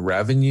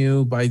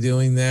revenue by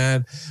doing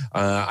that.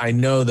 I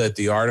know that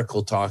the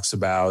article talks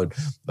about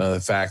the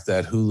fact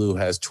that Hulu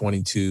has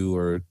 22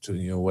 or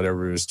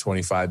whatever it is,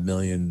 25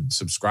 million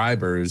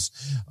subscribers.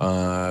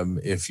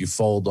 If you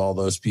fold all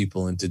those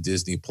people into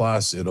Disney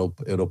Plus, it'll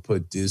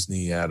put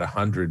Disney at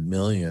 100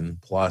 million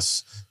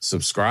plus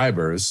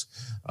subscribers.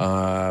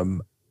 I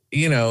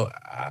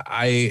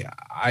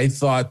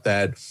thought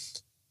that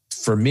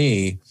for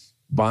me,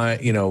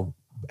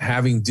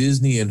 having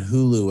Disney and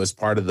Hulu as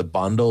part of the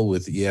bundle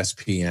with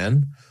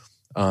ESPN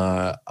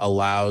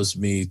allows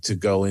me to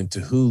go into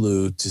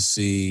Hulu to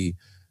see,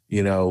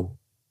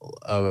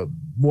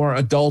 more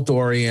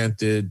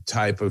adult-oriented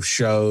type of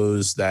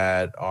shows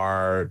that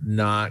are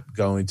not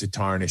going to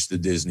tarnish the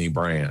Disney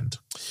brand.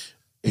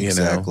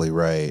 Exactly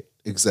right.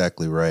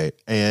 Exactly right.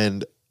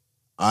 And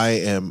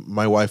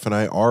my wife and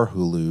I are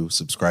Hulu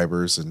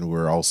subscribers, and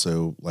we're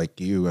also like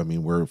you. I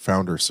mean, we're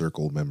Founder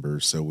Circle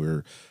members, so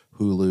we're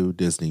Hulu,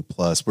 Disney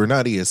Plus. We're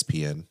not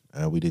ESPN.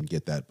 We didn't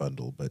get that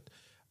bundle, but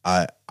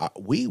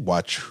we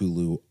watch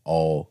Hulu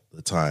all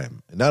the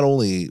time, and not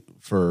only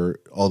for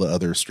all the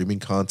other streaming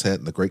content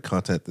and the great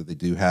content that they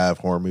do have,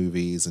 horror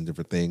movies and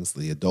different things,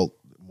 the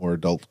more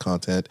adult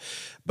content,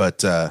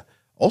 but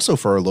also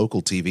for our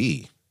local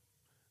TV.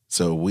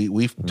 So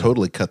we've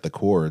totally cut the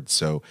cord.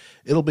 So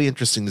it'll be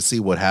interesting to see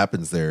what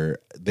happens there.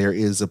 There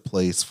is a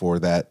place for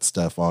that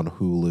stuff on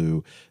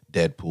Hulu,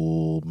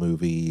 Deadpool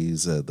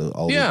movies,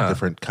 all the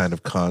different kind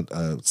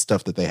of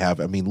stuff that they have.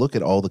 I mean, look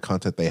at all the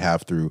content they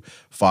have through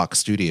Fox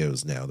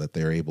Studios now that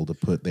they're able to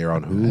put there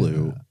on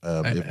Hulu.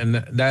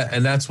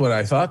 And that's what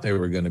I thought they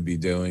were going to be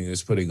doing,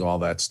 is putting all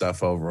that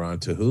stuff over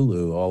onto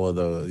Hulu, all of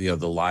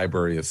the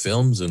library of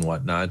films and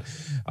whatnot.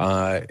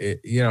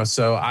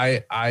 So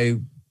I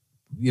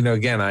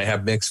again, I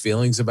have mixed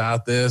feelings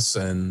about this,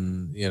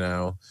 and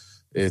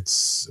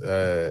it's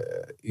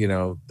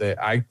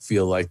I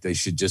feel like they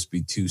should just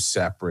be two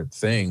separate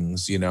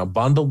things.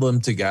 Bundle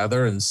them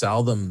together and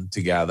sell them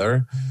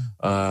together,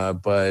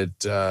 but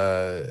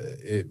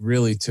it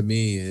really, to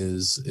me,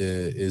 is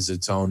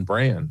its own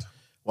brand.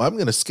 Well, I'm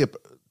going to skip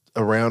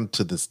around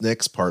to this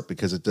next part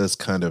because it does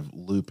kind of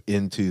loop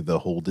into the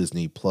whole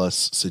Disney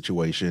Plus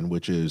situation,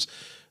 which is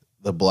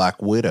the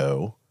Black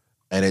Widow.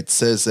 And it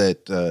says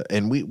that,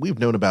 and we've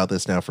known about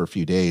this now for a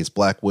few days,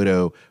 Black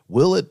Widow,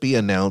 will it be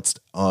announced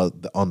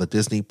on the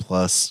Disney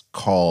Plus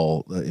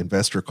call, the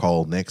investor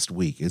call next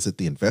week? Is it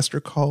the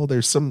investor call?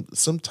 There's some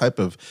type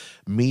of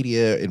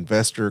media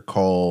investor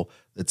call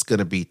that's going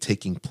to be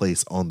taking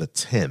place on the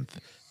 10th,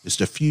 just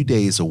a few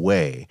days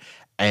away.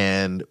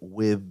 And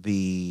with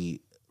the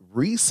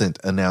recent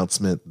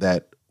announcement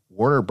that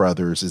Warner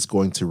Brothers is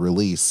going to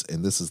release,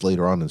 and this is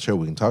later on in the show,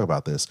 we can talk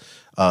about this,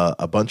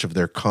 a bunch of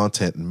their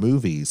content and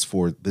movies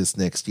for this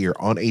next year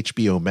on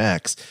HBO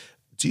Max.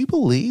 Do you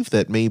believe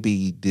that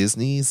maybe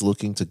Disney's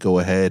looking to go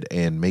ahead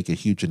and make a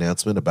huge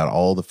announcement about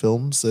all the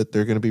films that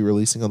they're going to be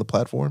releasing on the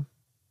platform?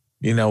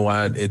 You know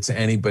what? It's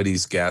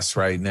anybody's guess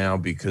right now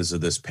because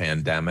of this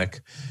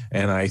pandemic.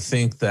 And I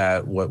think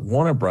that what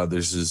Warner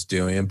Brothers is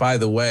doing, and by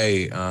the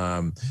way,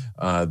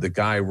 the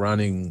guy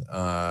running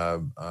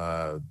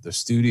the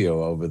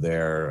studio over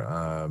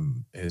there,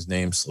 his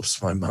name slips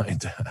my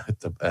mind,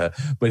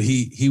 but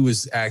he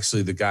was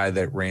actually the guy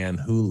that ran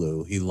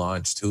Hulu. He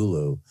launched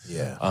Hulu.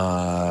 Yeah.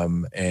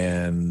 Well,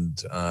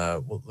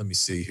 let me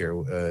see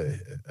here.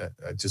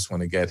 I just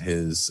want to get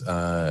his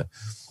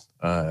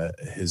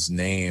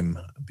name,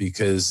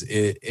 because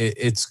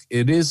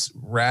it is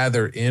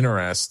rather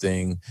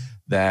interesting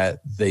that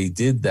they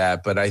did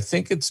that, but I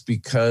think it's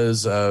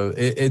because of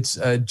it's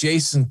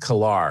Jason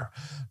Kilar,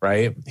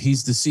 right?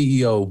 He's the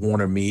CEO of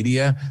Warner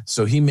Media,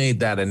 so he made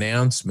that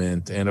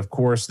announcement, and of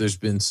course, there's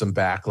been some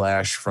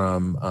backlash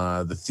from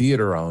the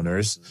theater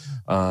owners,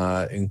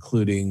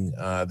 including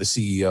the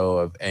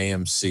CEO of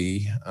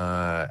AMC,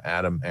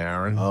 Adam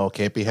Aron. Oh,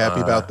 can't be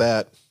happy about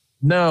that.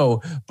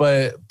 No,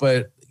 but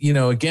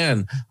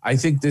again, I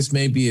think this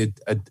may be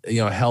a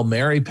Hail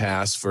Mary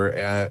pass for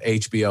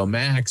HBO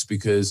Max,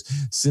 because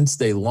since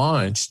they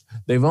launched,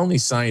 they've only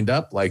signed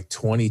up like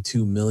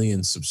 22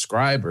 million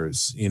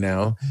subscribers,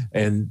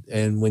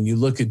 and when you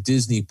look at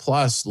Disney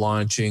Plus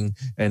launching,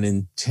 and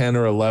in 10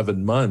 or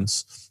 11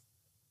 months,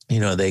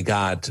 they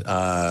got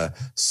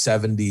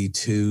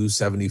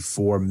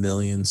 74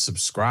 million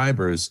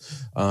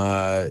subscribers.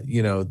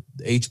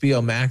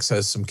 HBO Max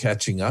has some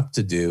catching up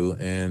to do.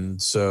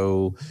 And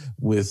so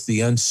with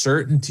the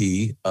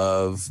uncertainty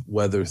of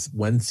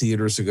when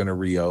theaters are going to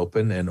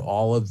reopen and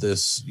all of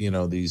this,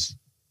 these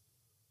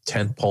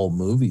tentpole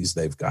movies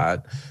they've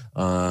got,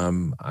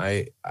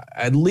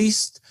 at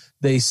least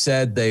they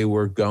said they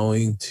were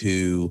going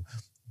to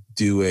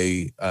do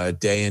a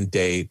day and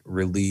date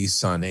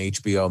release on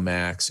HBO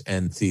Max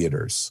and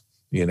theaters,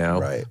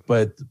 Right.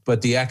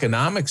 But the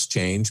economics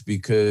change,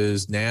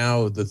 because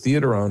now the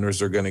theater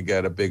owners are going to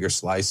get a bigger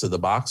slice of the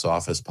box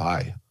office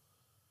pie,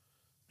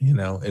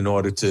 in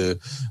order to,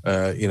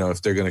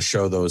 if they're going to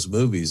show those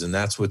movies. And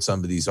that's what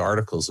some of these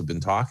articles have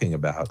been talking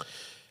about.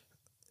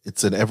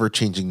 It's an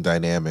ever-changing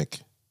dynamic,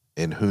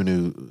 and who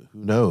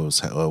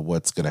knows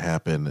what's going to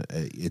happen.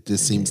 It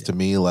just seems to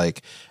me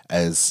like,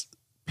 as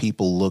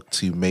people look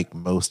to make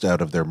most out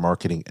of their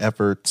marketing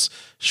efforts,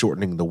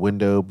 shortening the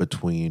window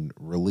between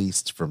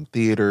released from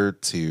theater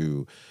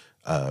to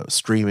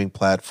streaming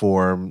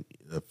platform,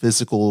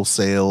 physical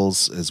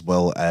sales, as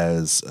well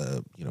as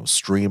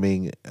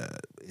streaming.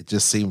 It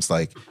just seems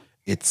like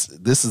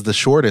this is the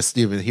shortest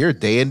even here,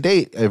 day and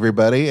date,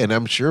 everybody. And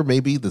I'm sure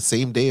maybe the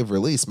same day of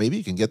release, maybe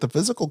you can get the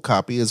physical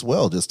copy as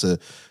well, just to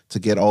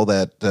get all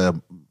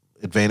that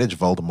advantage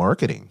of all the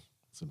marketing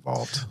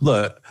involved.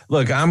 Look,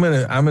 I'm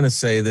gonna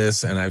say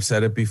this, and I've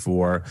said it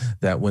before,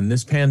 that when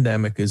this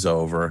pandemic is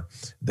over,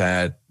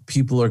 that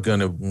people are going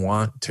to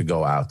want to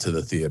go out to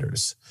the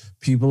theaters.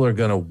 People are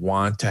going to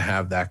want to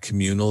have that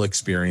communal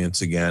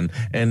experience again,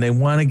 and they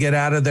want to get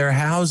out of their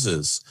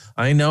houses.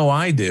 I know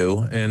I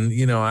do. And,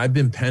 I've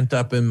been pent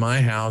up in my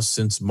house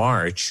since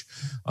March,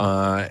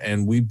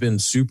 and we've been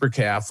super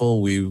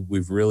careful.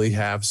 We've really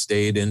have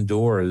stayed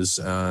indoors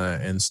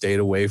and stayed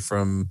away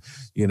from,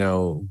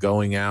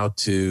 going out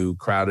to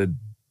crowded,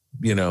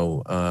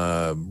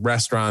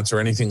 restaurants or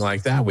anything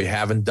like that. We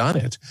haven't done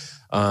it.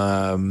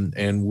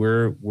 And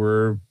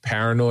we're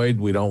paranoid.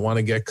 We don't want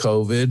to get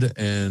COVID.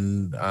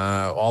 And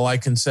all I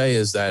can say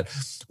is that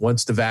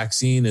once the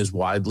vaccine is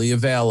widely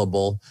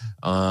available,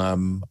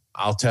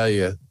 I'll tell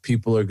you,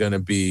 people are going to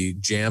be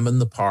jamming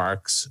the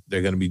parks.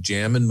 They're going to be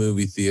jamming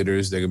movie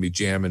theaters. They're going to be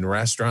jamming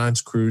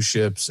restaurants, cruise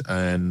ships,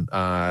 and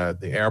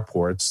the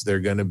airports. They're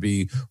going to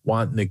be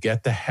wanting to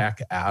get the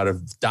heck out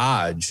of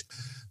Dodge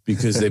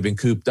because they've been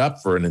cooped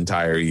up for an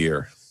entire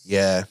year.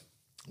 Yeah.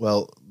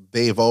 Well,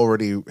 they've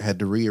already had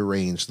to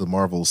rearrange the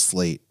Marvel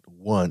slate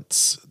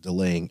once,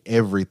 delaying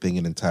everything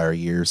an entire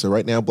year. So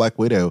right now, Black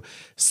Widow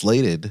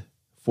slated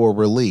for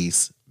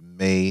release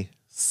May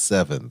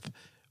 7th.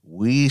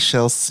 We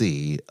shall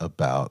see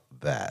about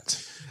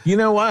that. You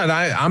know what?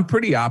 I'm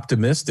pretty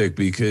optimistic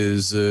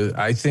because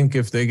I think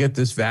if they get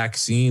this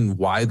vaccine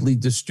widely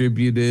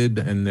distributed,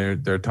 and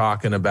they're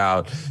talking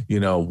about,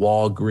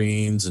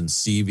 Walgreens and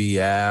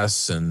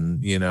CVS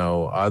and,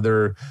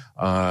 other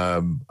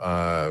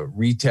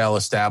retail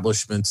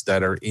establishments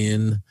that are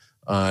in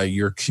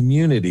your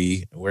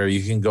community where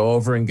you can go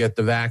over and get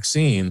the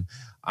vaccine.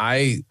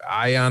 I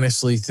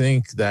honestly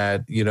think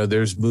that,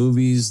 there's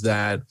movies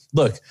that,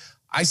 look,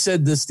 I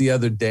said this the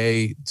other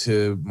day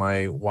to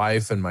my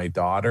wife and my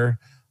daughter.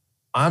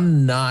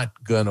 I'm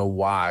not going to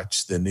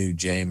watch the new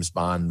James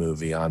Bond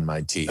movie on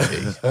my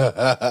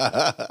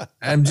TV.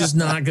 I'm just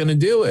not going to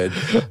do it.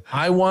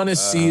 I want to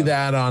see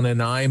that on an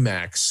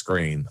IMAX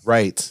screen.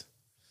 Right.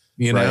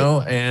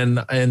 And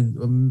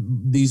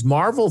these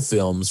Marvel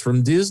films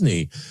from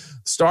Disney,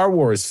 Star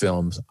Wars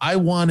films, I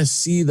want to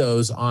see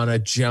those on a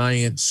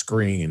giant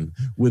screen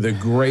with a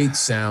great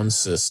sound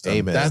system.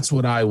 Amen. That's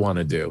what I want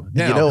to do.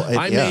 Now,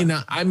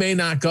 I may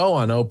not go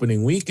on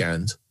opening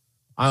weekend.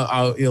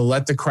 I'll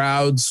let the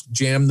crowds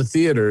jam the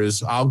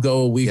theaters. I'll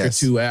go a week or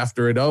two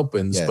after it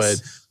opens. Yes.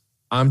 But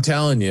I'm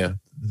telling you,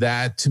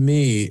 that to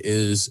me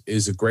is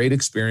a great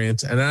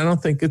experience, and I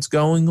don't think it's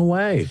going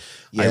away.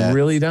 Yeah. I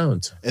really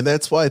don't. And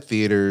that's why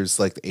theaters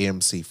like the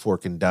AMC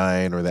Fork and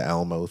Dine or the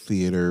Alamo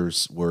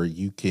theaters, where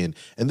you can,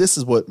 and this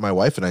is what my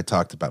wife and I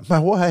talked about. My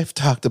wife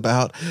talked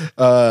about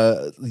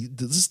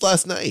this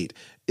last night,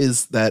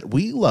 is that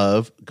we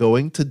love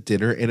going to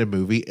dinner and a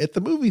movie at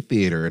the movie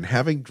theater and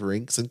having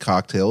drinks and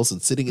cocktails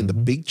and sitting in the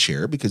big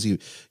chair, because you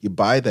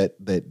buy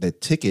that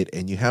ticket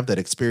and you have that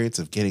experience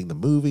of getting the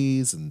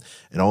movies and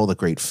all the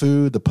great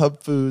food, the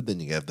pub food, then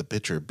you have the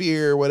pitcher of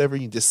beer, whatever.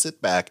 You just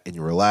sit back and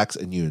you relax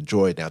and you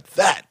enjoy. Now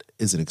that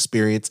is an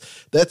experience.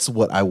 That's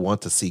what I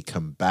want to see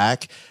come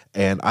back.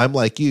 And I'm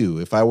like you,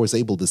 if I was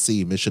able to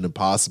see Mission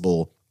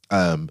Impossible,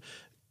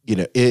 in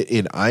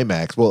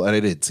IMAX, well, and I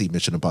did see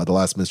the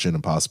last Mission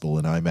Impossible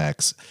in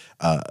IMAX.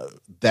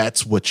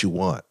 That's what you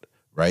want,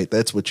 right?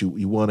 That's what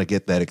you want to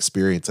get, that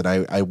experience. And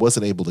I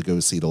wasn't able to go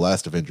see the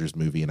last Avengers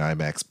movie in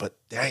IMAX, but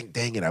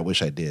dang it, I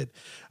wish I did.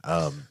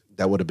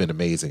 That would have been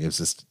amazing. It was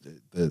just,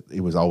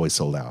 it was always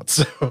sold out.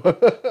 So.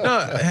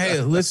 No, hey,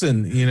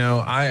 listen,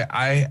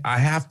 I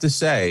have to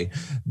say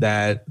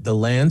that the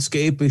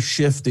landscape is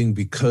shifting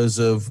because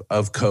of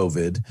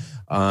COVID.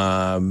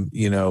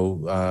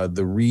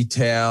 The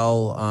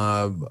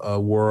retail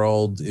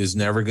world is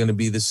never going to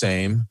be the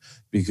same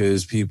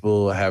because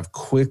people have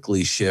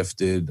quickly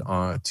shifted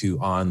to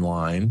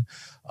online.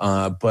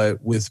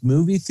 But with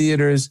movie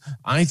theaters,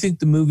 I think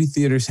the movie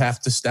theaters have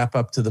to step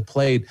up to the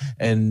plate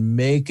and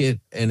make it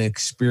an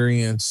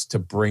experience to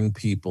bring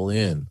people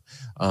in.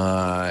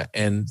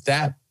 And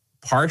that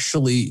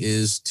partially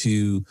is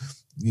to,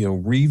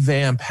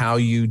 revamp how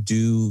you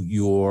do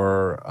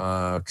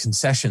your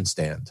concession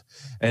stand.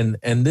 And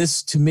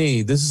this, to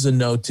me, this is a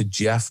note to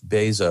Jeff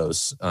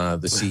Bezos,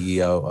 the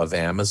CEO of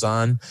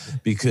Amazon,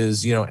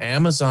 because,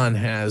 Amazon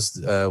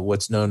has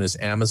what's known as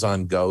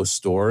Amazon Go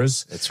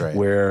stores. That's right.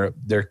 Where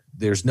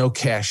there's no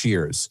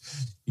cashiers.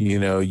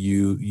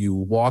 You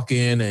walk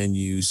in and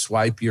you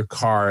swipe your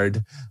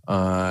card,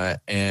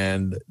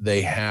 and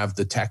they have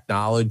the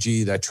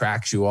technology that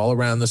tracks you all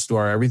around the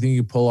store. Everything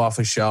you pull off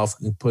a shelf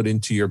and put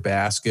into your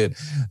basket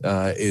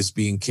is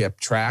being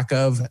kept track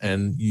of,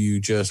 and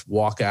you just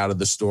walk out of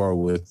the store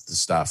with the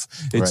stuff.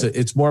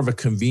 It's more of a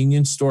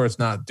convenience store. It's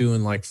not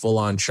doing like full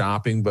on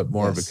shopping, but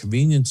more of a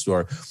convenience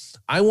store.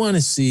 I want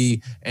to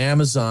see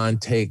Amazon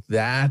take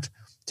that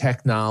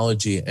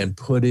technology and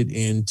put it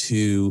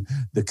into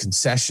the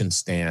concession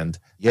stand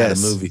at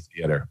a movie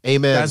theater.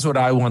 Amen. That's what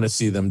I want to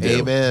see them do.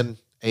 Amen.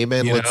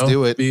 Let's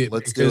do it.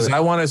 Because I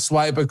want to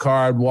swipe a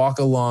card, walk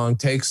along,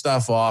 take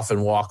stuff off,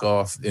 and walk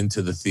off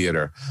into the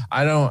theater.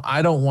 I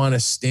don't want to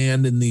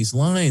stand in these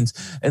lines.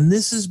 And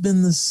this has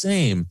been the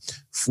same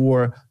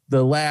for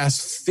the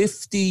last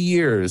 50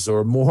 years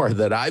or more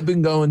that I've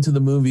been going to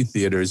the movie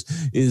theaters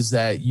is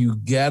that you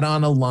get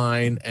on a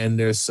line and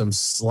there's some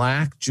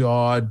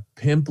slack-jawed,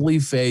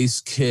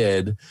 pimply-faced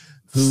kid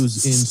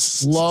who's in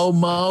slow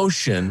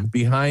motion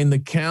behind the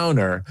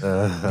counter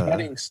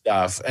getting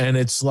stuff. And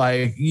it's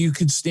like you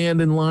could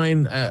stand in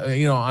line,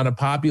 on a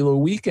popular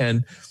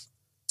weekend.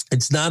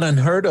 It's not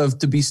unheard of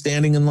to be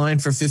standing in line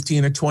for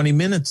 15 or 20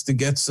 minutes to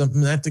get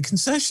something at the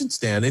concession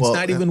stand. It's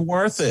not even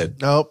worth it.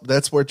 No,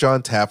 that's where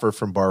John Taffer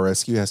from Bar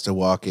Rescue has to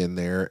walk in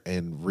there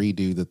and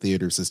redo the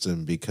theater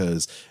system,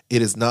 because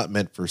it is not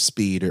meant for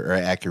speed or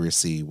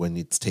accuracy when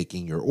it's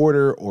taking your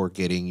order or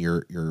getting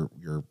your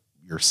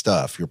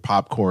stuff, your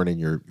popcorn and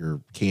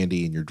your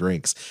candy and your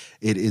drinks.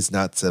 It is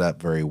not set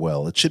up very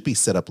well. It should be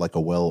set up like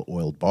a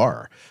well-oiled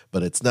bar,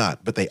 but it's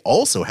not. But they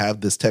also have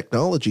this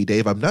technology,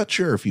 Dave. I'm not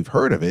sure if you've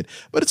heard of it,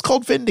 but it's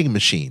called vending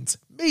machines.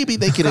 Maybe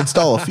they can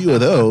install a few of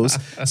those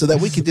so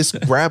that we can just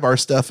grab our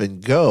stuff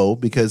and go,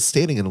 because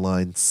standing in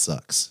line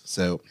sucks.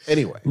 So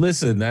anyway,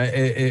 listen,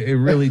 it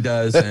really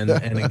does. And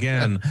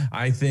again,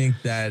 I think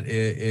that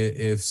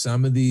if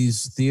some of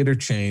these theater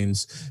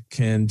chains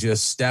can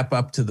just step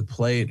up to the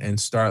plate and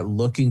start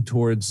looking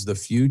towards the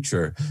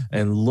future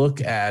and look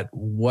at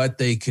what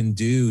they can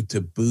do to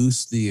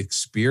boost the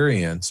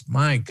experience,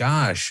 my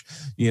gosh,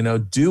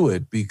 do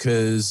it,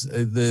 because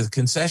the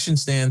concession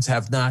stands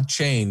have not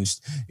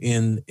changed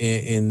in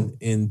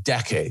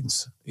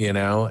decades,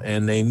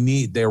 and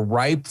they're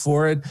ripe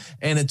for it.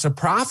 And it's a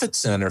profit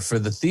center for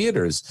the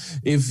theaters.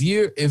 If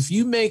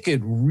you make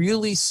it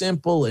really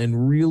simple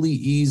and really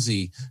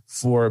easy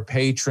for a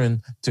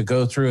patron to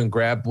go through and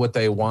grab what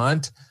they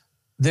want,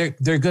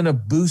 they're going to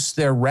boost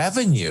their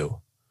revenue.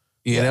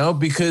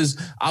 Because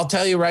I'll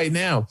tell you right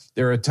now,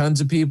 there are tons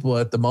of people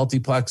at the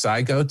multiplex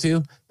I go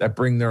to that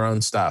bring their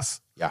own stuff.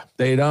 Yeah,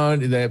 they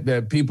don't.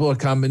 That people are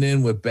coming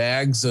in with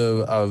bags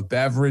of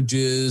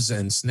beverages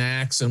and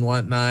snacks and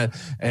whatnot,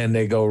 and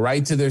they go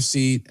right to their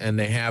seat and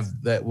they have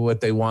what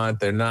they want.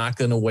 They're not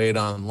going to wait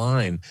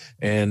online,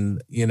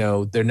 and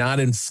they're not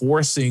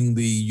enforcing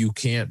you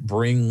can't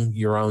bring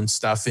your own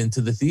stuff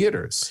into the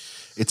theaters.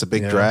 It's a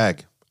big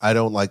drag. I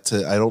don't like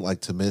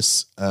to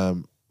miss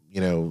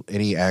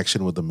any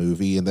action with the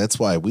movie, and that's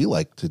why we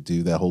like to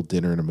do that whole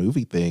dinner and a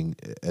movie thing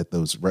at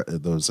those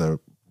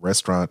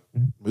restaurant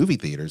movie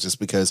theaters, just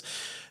because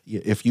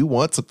if you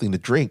want something to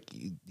drink,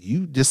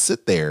 you just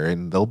sit there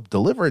and they'll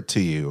deliver it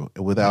to you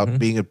without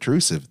being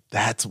obtrusive.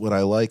 That's what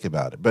I like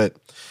about it. But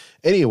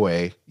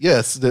anyway,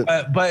 yes.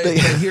 But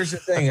here's the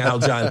thing,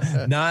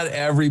 Aljon. Not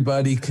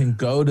everybody can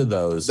go to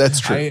those. That's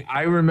true.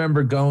 I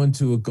remember going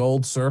to a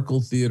Gold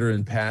Circle Theater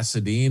in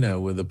Pasadena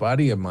with a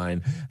buddy of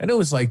mine, and it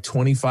was like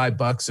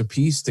 $25 a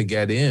piece to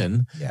get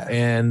in. Yeah.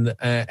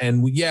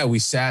 And we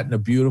sat in a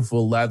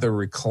beautiful leather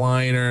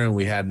recliner, and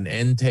we had an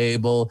end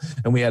table,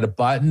 and we had a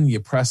button. You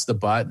press the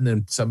button,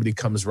 and somebody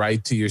comes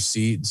right to your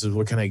seat and says,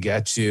 "What can I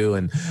get you?"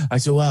 And I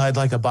said, "Well, I'd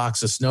like a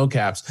box of snow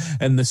caps."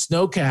 And the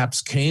snow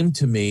caps came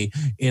to me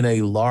in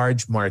a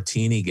large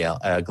martini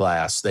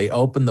glass. They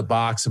opened the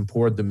box and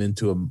poured them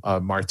into a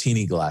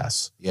martini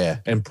glass. Yeah,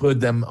 and put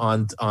them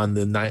on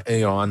the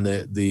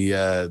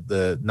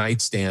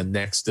nightstand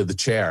next to the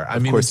chair. I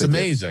mean, it's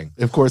amazing.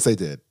 Of course they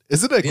did.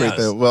 Isn't that great?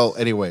 Though? Well,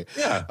 anyway.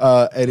 Yeah.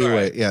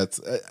 Right. Yeah. It's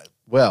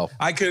well.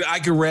 I could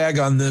rag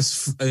on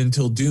this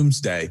until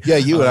doomsday. Yeah,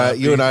 you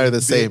and I are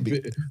the same.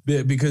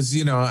 Because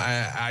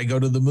I go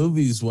to the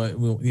movies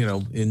when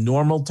in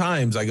normal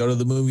times. I go to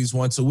the movies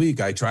once a week.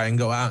 I try and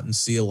go out and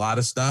see a lot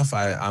of stuff.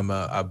 I'm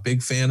a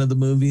big fan of the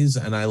movies,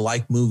 and I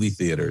like movie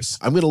theaters.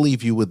 I'm going to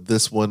leave you with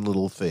this one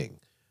little thing.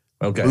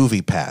 Okay.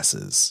 Movie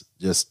passes,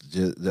 just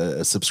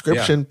a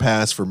subscription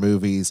pass for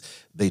movies.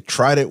 They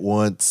tried it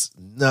once,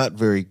 not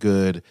very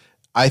good.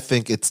 I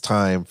think it's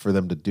time for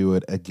them to do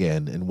it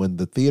again. And when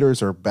the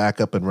theaters are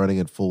back up and running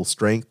at full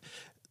strength,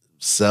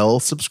 sell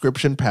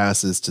subscription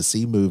passes to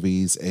see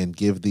movies and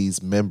give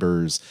these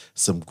members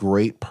some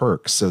great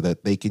perks so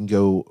that they can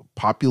go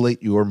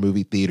populate your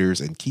movie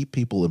theaters and keep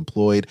people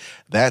employed.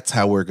 That's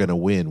how we're going to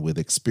win, with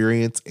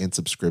experience and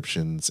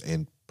subscriptions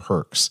and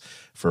perks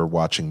for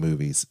watching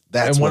movies.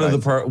 That's one of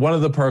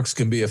the perks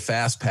can be a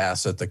fast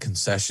pass at the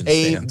concession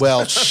stand.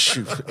 Well,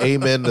 shoot,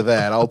 amen to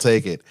that. I'll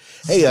take it.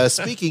 Hey,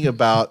 speaking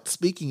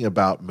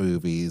about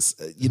movies,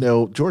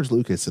 George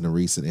Lucas in a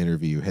recent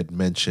interview had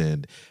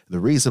mentioned the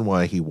reason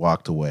why he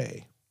walked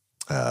away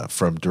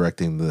from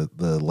directing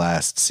the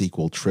last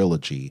sequel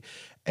trilogy,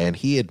 and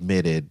he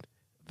admitted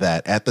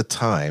that at the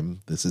time,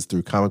 this is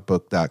through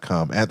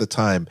comicbook.com, at the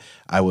time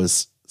I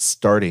was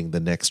starting the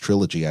next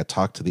trilogy, I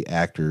talked to the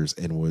actors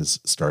and was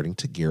starting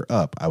to gear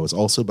up. I was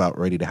also about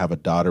ready to have a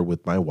daughter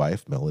with my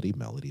wife, Melody.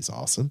 Melody's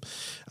awesome.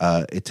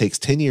 It takes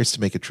 10 years to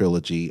make a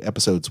trilogy.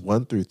 Episodes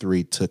 1 through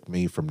 3 took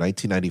me from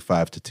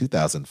 1995 to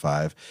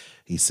 2005.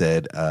 He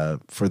said,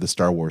 for the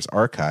Star Wars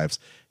archives,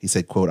 he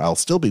said, quote, "I'll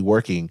still be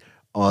working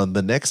on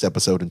the next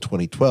episode in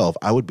 2012.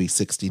 I would be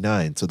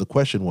 69. So the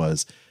question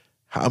was,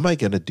 how am I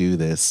going to do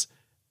this?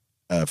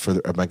 Am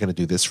I going to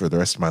do this for the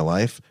rest of my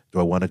life? Do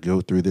I want to go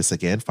through this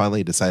again?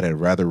 Finally, I decided I'd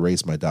rather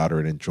raise my daughter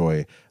and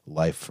enjoy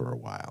life for a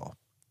while."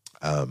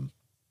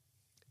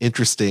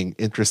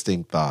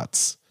 Interesting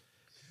thoughts.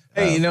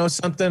 Hey, you know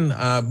something?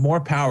 More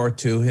power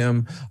to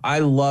him. I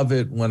love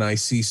it when I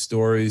see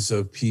stories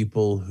of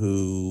people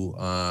who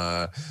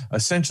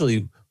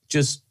essentially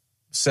just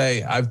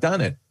say, "I've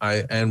done it,"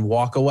 and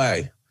walk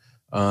away.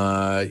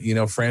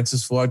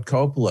 Francis Ford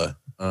Coppola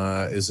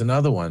is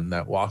another one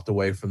that walked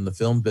away from the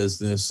film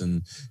business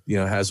and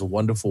has a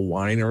wonderful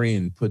winery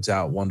and puts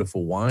out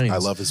wonderful wines. I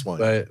love his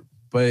wine.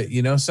 But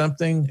you know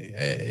something?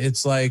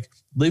 It's like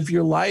live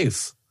your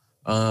life.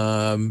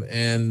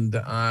 And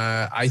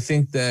I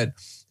think that,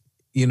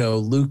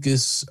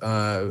 Lucas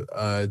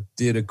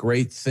did a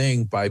great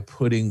thing by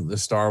putting the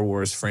Star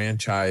Wars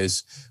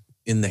franchise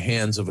in the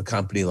hands of a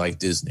company like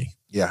Disney.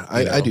 Yeah,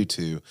 I do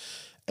too.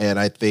 And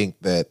I think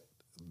that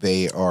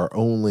they are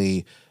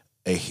only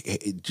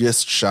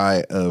just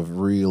shy of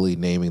really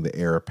naming the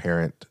heir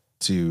apparent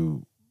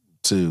to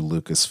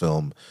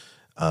Lucasfilm.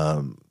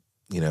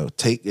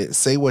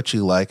 Say what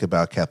you like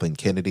about Kathleen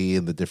Kennedy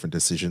and the different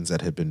decisions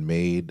that have been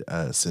made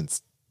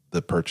since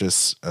the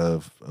purchase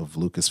of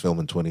Lucasfilm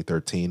in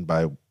 2013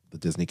 by the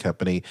Disney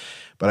company.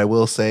 But I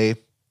will say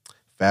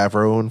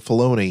Favreau and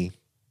Filoni,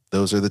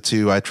 those are the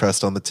two I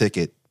trust on the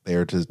ticket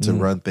there to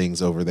run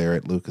things over there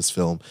at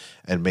Lucasfilm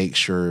and make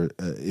sure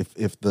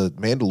if the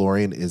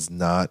Mandalorian is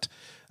not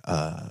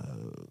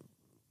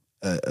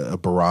a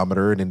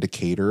barometer, an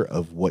indicator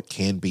of what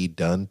can be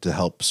done to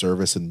help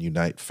service and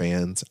unite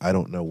fans, I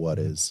don't know what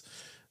is.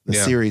 The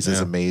series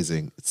is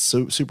amazing. It's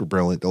so super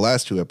brilliant. The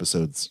last 2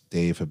 episodes,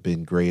 Dave, have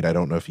been great. I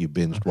don't know if you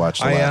binge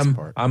watched the last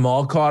part. I'm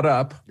all caught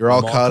up. You're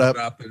all caught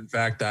up. In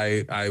fact,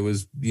 I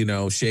was,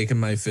 shaking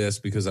my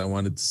fist because I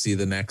wanted to see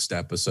the next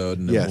episode,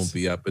 and it won't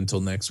be up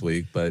until next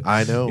week. But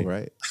I know,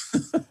 right?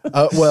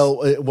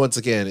 Once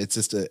again, it's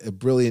just a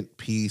brilliant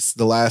piece.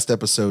 The last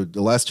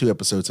 2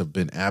 episodes have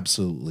been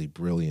absolutely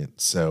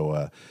brilliant.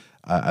 So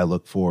I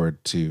look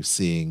forward to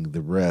seeing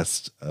the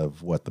rest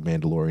of what The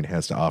Mandalorian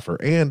has to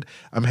offer. And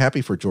I'm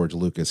happy for George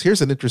Lucas.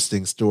 Here's an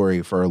interesting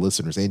story for our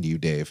listeners and you,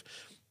 Dave.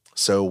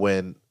 So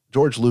when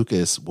George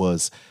Lucas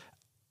was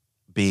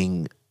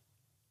being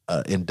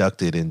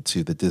inducted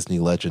into the Disney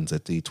Legends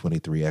at D23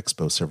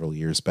 Expo several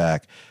years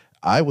back,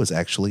 I was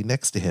actually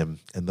next to him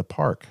in the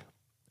park.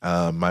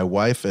 My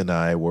wife and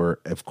I were,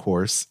 of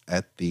course,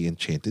 at the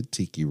Enchanted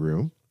Tiki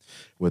Room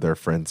with our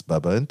friends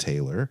Bubba and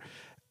Taylor,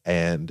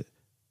 and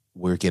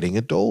we're getting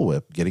a Dole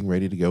Whip, getting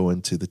ready to go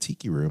into the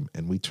Tiki Room,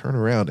 and we turn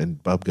around,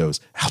 and Bub goes,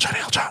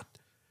 Aljon,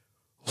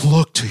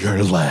 look to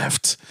your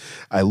left.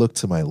 I look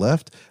to my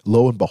left.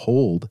 Lo and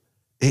behold,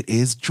 it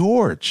is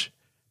George.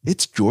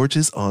 It's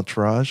George's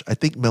entourage. I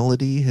think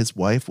Melody, his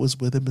wife, was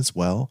with him as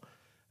well.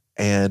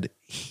 And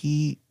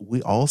we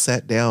all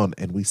sat down,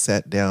 and we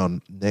sat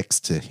down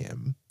next to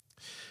him.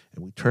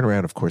 And we turn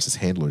around, of course, his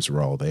handlers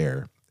were all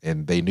there.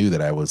 And they knew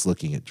that I was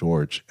looking at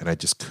George, and I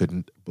just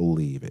couldn't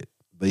believe it.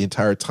 The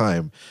entire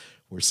time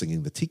we're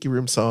singing the Tiki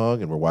Room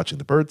song and we're watching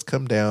the birds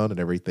come down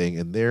and everything.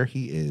 And there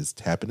he is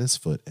tapping his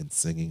foot and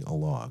singing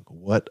along.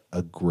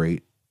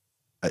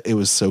 It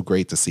was so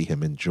great to see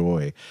him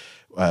enjoy,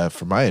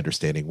 from my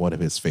understanding, one of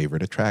his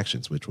favorite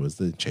attractions, which was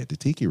the Enchanted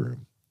Tiki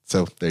Room.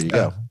 So there you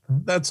go.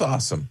 That's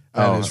awesome.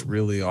 That is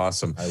really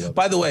awesome.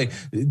 By the way,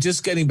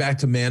 just getting back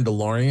to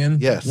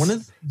Mandalorian. Yes. One of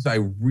the things I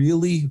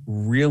really,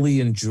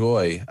 really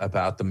enjoy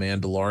about The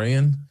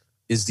Mandalorian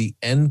is the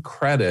end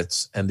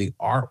credits and the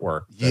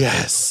artwork.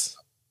 Yes.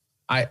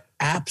 I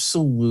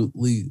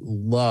absolutely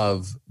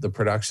love the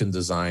production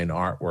design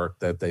artwork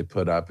that they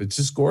put up. It's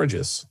just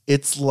gorgeous.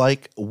 It's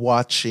like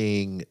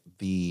watching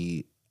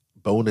the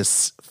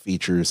bonus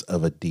features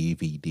of a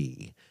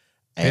DVD.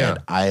 And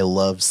I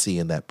love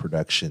seeing that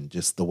production,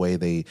 just the way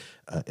they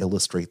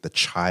illustrate the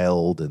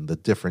child and the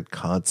different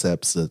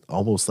concepts,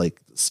 almost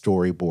like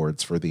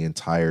storyboards for the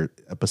entire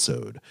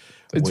episode.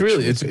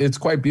 It's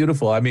quite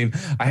beautiful. I mean,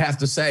 I have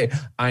to say,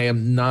 I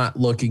am not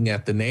looking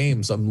at the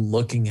names. I'm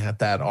looking at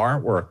that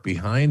artwork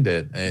behind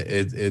it.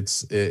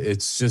 It's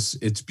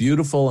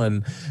beautiful.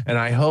 And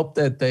I hope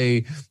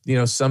that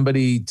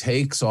somebody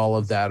takes all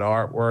of that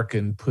artwork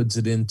and puts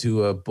it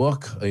into a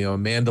book, a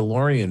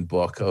Mandalorian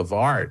book of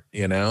art.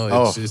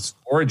 It's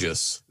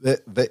gorgeous.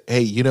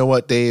 Hey, you know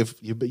what, Dave?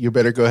 You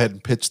better go ahead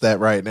and pitch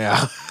that right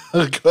now.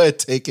 Go ahead,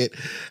 take it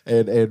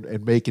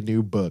and make a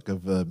new book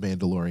of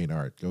Mandalorian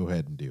art. Go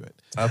ahead and do it.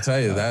 I'll tell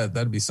you,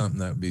 that'd be something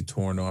that would be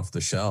torn off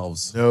the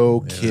shelves.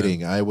 No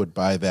kidding. I would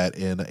buy that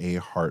in a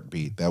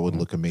heartbeat. That would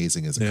look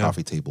amazing as a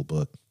coffee table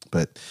book.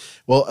 But,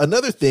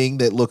 another thing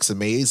that looks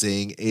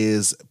amazing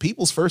is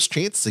people's first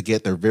chance to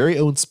get their very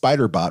own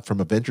spider bot from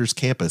Avengers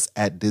Campus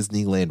at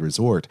Disneyland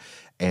Resort.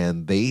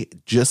 And they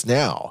just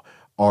now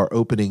are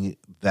opening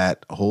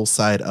that whole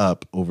side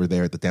up over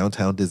there at the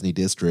downtown Disney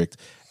district.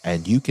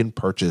 And you can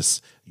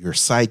purchase your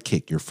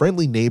sidekick, your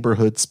friendly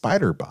neighborhood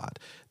spider bot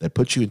that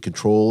puts you in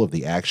control of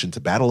the action to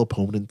battle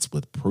opponents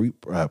with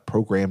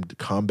programmed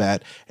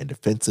combat and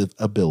defensive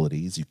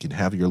abilities. You can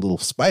have your little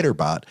spider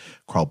bot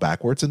crawl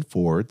backwards and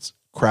forwards,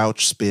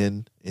 crouch,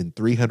 spin in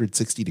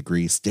 360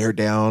 degrees, stare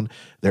down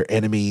their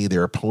enemy,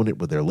 their opponent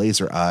with their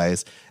laser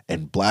eyes,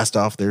 and blast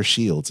off their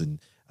shields. And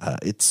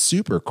It's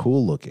super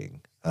cool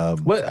looking.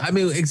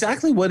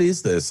 Exactly what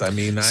is this? I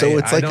mean, So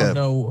it's like I don't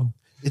know.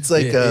 It's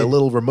like a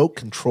little remote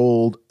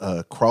controlled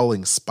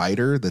crawling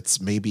spider that's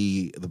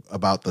maybe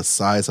about the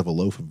size of a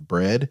loaf of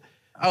bread.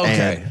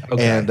 Okay.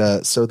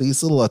 And so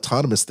these little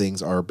autonomous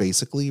things are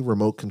basically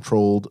remote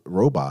controlled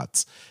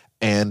robots.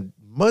 And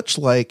much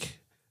like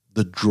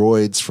the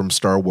droids from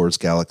Star Wars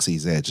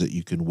Galaxy's Edge that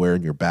you can wear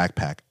in your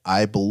backpack,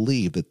 I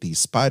believe that these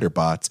spider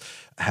bots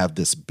have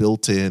this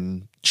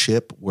built-in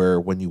chip where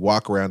when you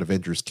walk around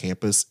Avengers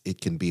Campus,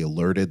 it can be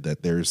alerted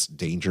that there's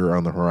danger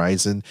on the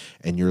horizon,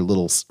 and your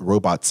little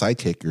robot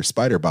sidekick, your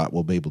spider bot,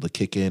 will be able to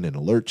kick in and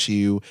alert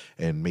you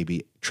and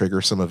maybe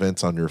trigger some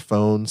events on your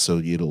phone, so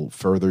it'll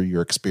further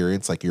your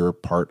experience like you're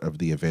part of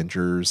the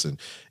Avengers, and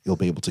you'll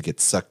be able to get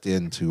sucked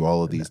into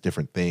all of these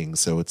different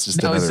things. So it's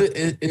just another.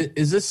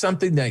 Is this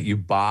something that you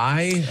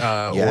buy,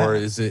 or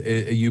is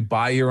it you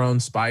buy your own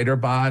spider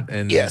bot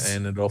and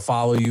it'll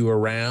follow you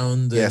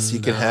around? Yes, you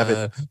can have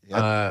it.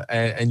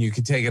 And you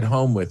can take it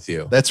home with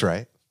you. That's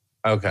right.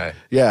 Okay.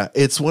 Yeah,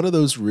 it's one of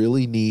those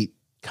really neat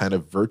kind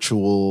of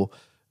virtual.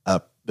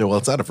 Well,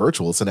 it's not a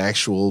virtual; it's an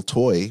actual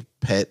toy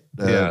pet,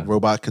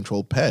 robot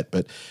controlled pet.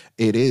 But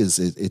it's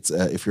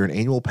if you're an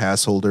annual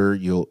pass holder,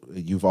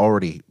 you've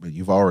already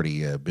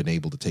been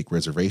able to take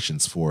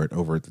reservations for it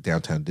over at the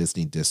Downtown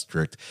Disney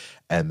District,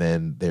 and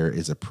then there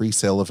is a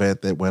pre-sale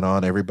event that went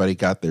on. Everybody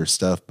got their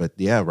stuff, but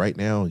yeah, right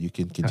now you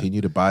can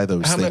continue to buy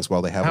those things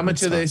while they have. How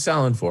much are they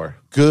selling for?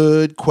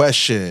 Good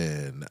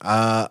question.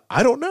 I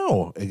don't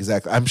know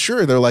exactly. I'm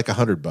sure they're like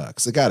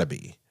 $100. It got to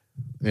be.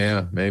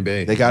 Yeah,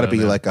 maybe they got to be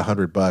like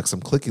 $100.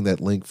 I'm clicking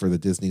that link for the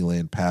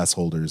Disneyland pass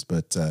holders,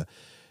 but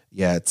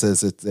it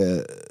says it.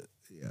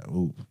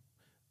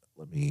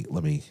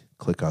 Let me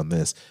click on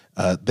this.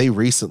 They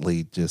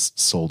recently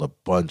just sold a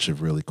bunch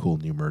of really cool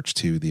new merch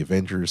too. The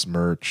Avengers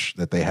merch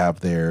that they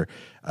have there,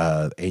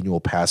 annual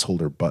pass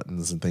holder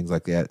buttons and things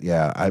like that.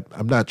 Yeah,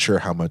 I'm not sure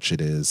how much it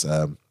is.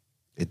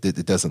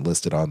 It doesn't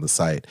list it on the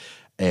site,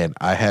 and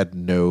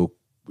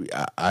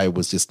I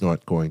was just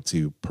not going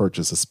to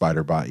purchase a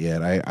spider bot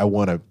yet. I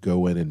want to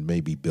go in and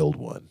maybe build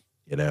one,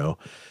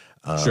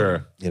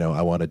 Sure.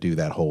 I want to do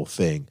that whole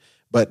thing.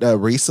 But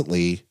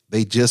recently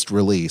they just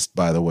released,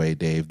 by the way,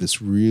 Dave,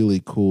 this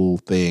really cool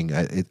thing.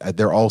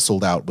 They're all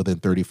sold out within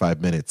 35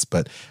 minutes,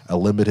 but a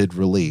limited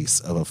release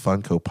of a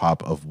Funko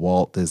Pop of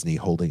Walt Disney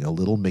holding a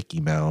little Mickey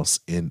Mouse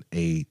in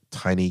a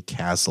tiny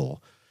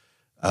castle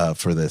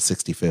for the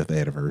 65th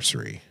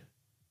anniversary.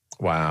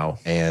 Wow.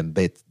 And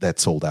that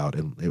sold out,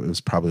 and it was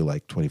probably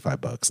like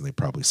 $25, and they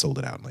probably sold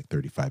it out in like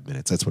 35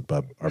 minutes. That's what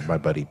my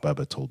buddy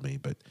Bubba told me.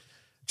 But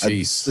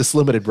this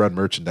limited run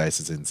merchandise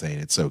is insane.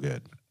 It's so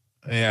good.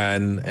 Yeah,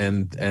 and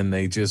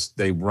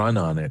they run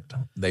on it.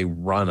 They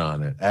run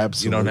on it.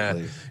 Absolutely. You don't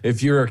have,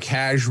 if you're a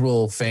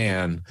casual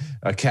fan,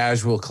 a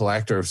casual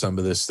collector of some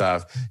of this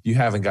stuff, you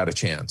haven't got a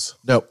chance.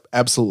 No,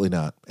 absolutely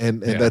not.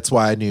 And that's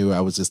why I knew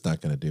I was just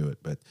not going to do it.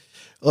 But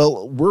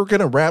well, we're going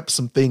to wrap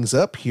some things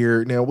up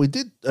here. Now, we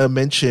did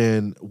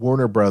mention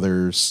Warner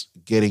Brothers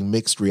getting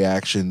mixed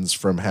reactions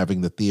from having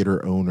the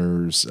theater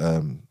owners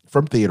in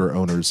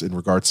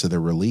regards to the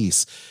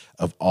release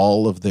of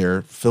all of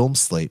their film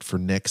slate for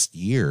next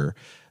year.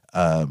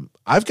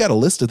 I've got a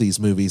list of these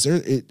movies.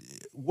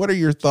 What are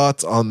your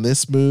thoughts on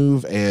this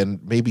move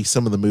and maybe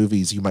some of the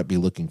movies you might be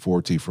looking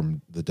forward to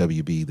from the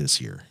WB this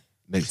year?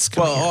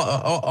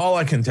 All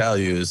I can tell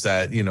you is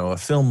that, a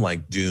film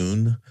like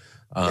Dune,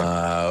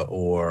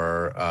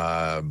 or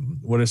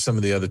what are some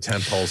of the other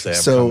tentpoles they have?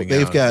 So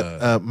they've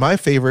got my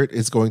favorite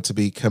is going to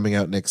be coming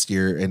out next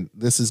year, and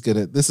this is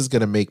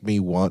gonna make me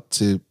want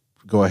to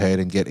go ahead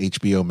and get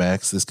HBO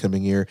Max this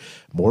coming year.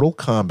 Mortal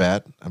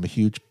Kombat. I'm a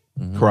huge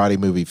karate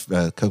movie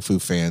kung fu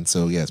fan,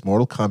 so yes,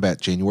 Mortal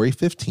Kombat January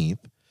 15th.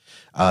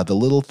 The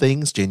Little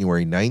Things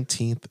January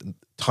 19th.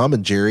 Tom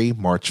and Jerry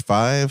March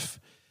 5.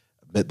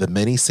 The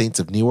Many Saints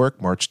of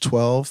Newark March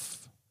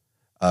 12th.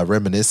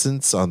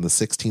 Reminiscence on the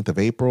 16th of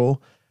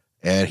April.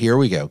 And here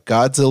we go.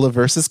 Godzilla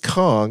versus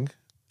Kong,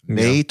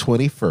 May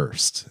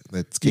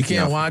 21st. You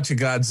can't watch a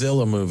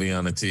Godzilla movie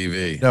on a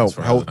TV. No,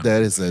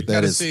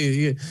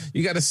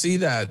 you got to see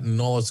that in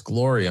all its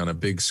glory on a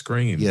big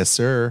screen. Yes,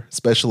 sir.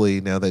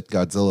 Especially now that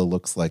Godzilla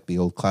looks like the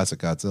old classic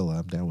Godzilla.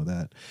 I'm down with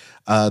that.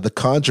 The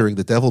Conjuring,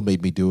 The Devil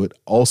Made Me Do It.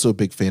 Also a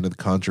big fan of the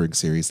Conjuring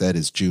series. That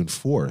is June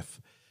 4th.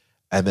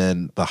 And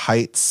then The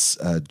Heights,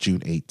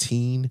 June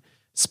 18.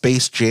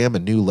 Space Jam: A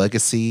New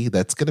Legacy.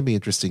 That's going to be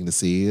interesting to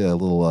see. A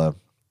little,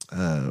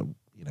 a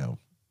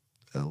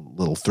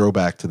little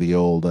throwback to the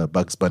old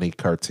Bugs Bunny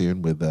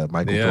cartoon with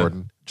Michael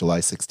Jordan, July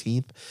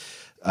 16th.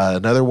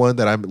 Another one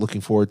that I'm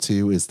looking forward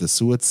to is The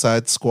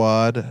Suicide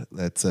Squad.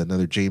 That's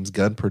another James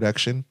Gunn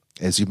production.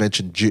 As you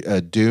mentioned,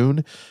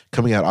 Dune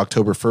coming out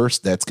October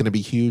 1st. That's going to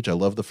be huge. I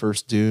love the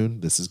first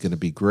Dune. This is going to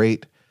be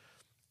great.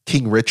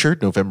 King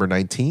Richard, November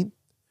 19th.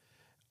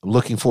 I'm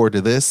looking forward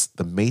to this.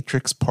 The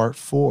Matrix Part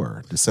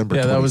 4, December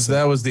 27th.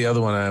 That was the other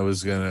one I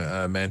was going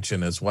to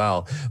mention as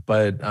well.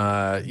 But,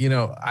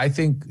 I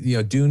think,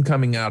 Dune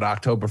coming out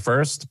October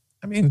 1st,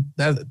 I mean,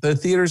 the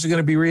theaters are going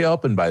to be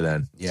reopened by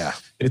then. Yeah.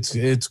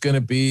 It's going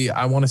to be,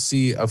 I want to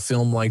see a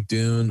film like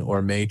Dune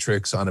or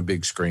Matrix on a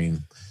big screen.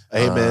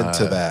 Amen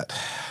to that.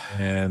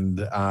 And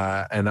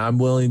I'm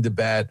willing to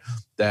bet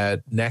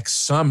that next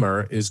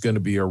summer is going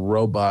to be a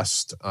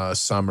robust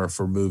summer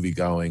for movie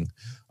going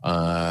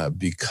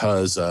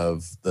because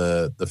of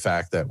the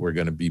fact that we're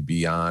going to be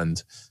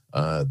beyond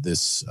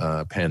this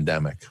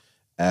pandemic.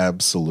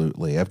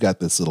 Absolutely. I've got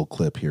this little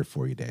clip here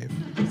for you, Dave.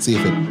 Let's see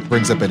if it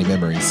brings up any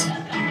memories. Ladies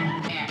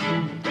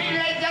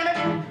and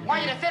gentlemen, I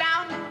want you to sit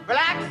down,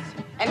 relax,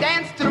 and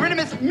dance to the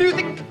rhythmic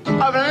music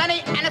of Lenny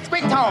and the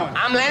Squig Tone.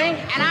 I'm Lenny.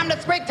 And I'm the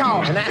Squig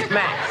Tone. And that's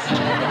Max.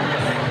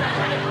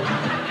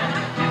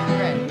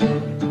 Okay.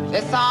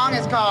 This song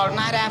is called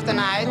Night After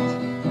Night,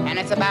 and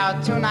it's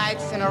about 2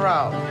 nights in a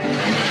row.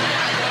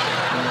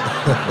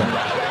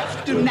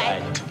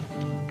 Tonight,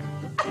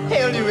 I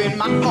held you in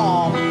my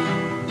arms.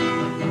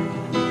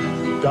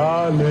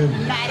 Darling.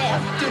 Night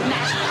after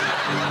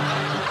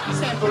night,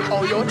 sampled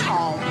all your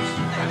tones.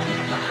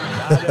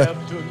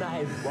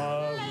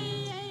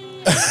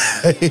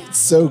 It's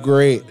so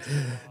great.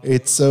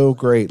 It's so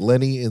great.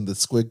 Lenny and the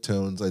Squig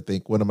Tones, I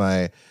think one of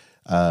my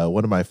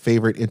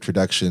favorite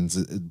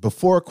introductions.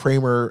 Before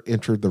Kramer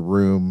entered the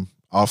room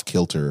off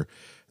kilter,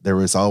 there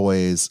was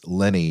always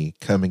Lenny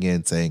coming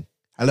in saying,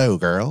 "Hello,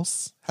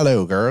 girls.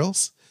 Hello,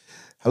 girls.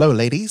 Hello,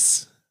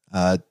 ladies."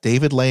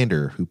 David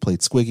Lander, who played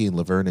Squiggy in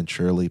Laverne and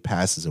Shirley,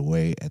 passes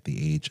away at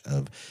the age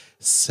of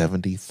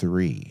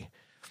 73.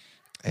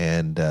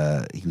 And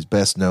he was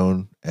best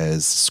known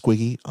as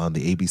Squiggy on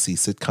the ABC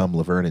sitcom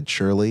Laverne and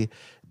Shirley.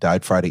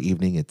 Died Friday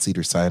evening at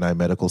Cedars-Sinai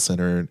Medical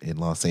Center in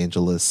Los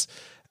Angeles,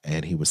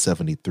 and he was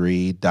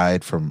 73.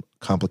 Died from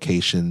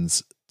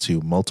complications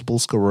to multiple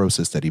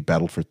sclerosis that he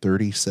battled for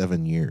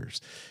 37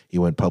 years. He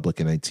went public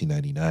in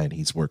 1999.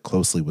 He's worked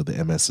closely with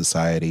the MS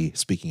Society,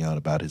 speaking out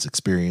about his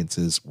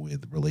experiences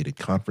with related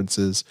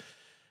conferences.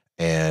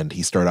 And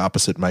he starred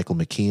opposite Michael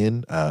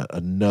McKean,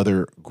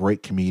 another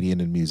great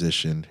comedian and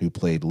musician who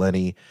played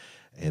Lenny.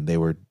 And they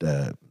were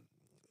the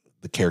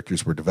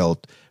characters were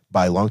developed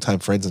by longtime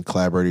friends and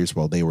collaborators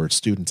while they were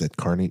students at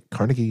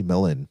Carnegie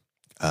Mellon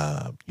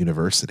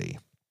University.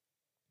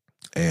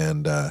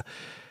 And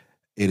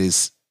it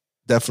is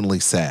definitely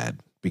sad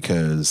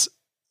because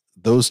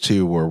those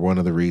two were one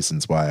of the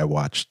reasons why I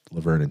watched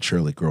Laverne and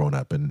Shirley growing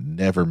up and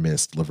never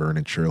missed Laverne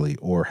and Shirley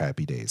or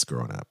Happy Days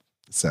growing up.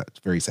 It's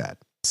very sad.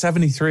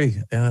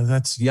 73,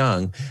 that's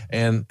young.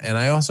 And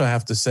I also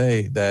have to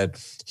say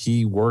that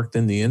he worked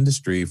in the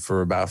industry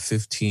for about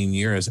 15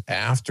 years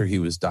after he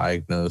was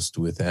diagnosed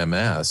with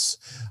MS,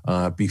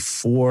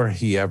 before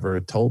he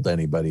ever told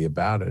anybody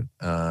about it.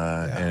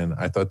 And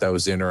I thought that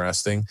was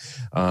interesting.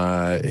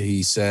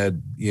 He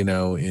said,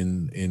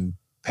 in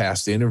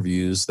past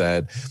interviews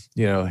that,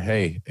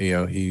 hey,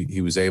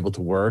 he was able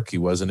to work. He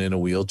wasn't in a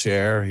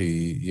wheelchair.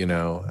 He,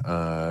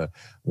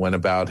 went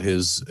about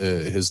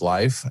his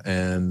life,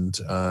 and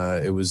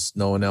it was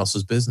no one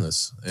else's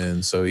business.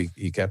 And so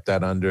he kept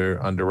that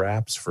under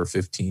wraps for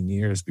 15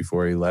 years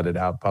before he let it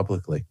out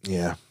publicly.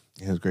 Yeah.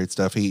 It was great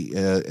stuff. He,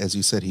 as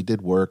you said, he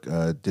did work,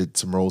 did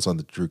some roles on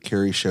the Drew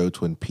Carey Show,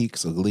 Twin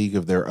Peaks, A League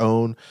of Their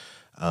Own.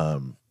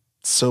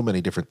 So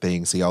many different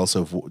things. He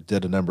also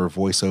did a number of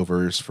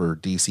voiceovers for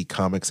DC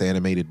Comics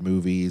animated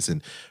movies,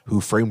 and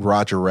Who Framed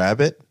Roger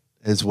Rabbit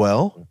as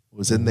well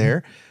was in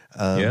there.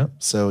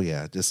 So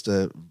yeah,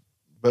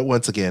 but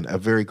once again, a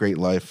very great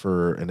life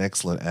for an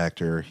excellent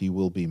actor. He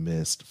will be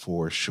missed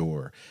for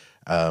sure.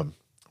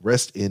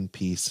 Rest in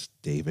peace,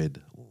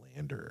 David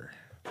Lander.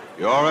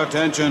 Your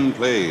attention,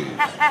 please.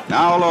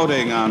 Now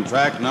loading on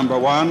track number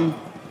 1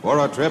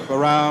 for a trip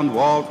around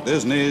Walt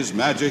Disney's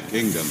Magic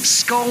Kingdom.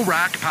 Skull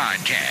Rock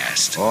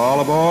Podcast. All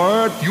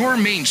aboard. Your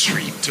main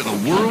street to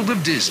the world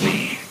of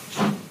Disney.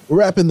 We're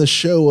wrapping the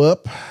show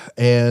up,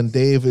 and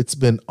Dave, it's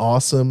been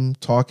awesome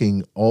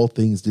talking all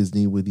things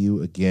Disney with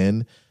you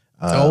again.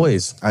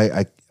 Always.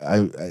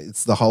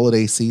 It's the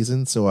holiday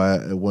season, so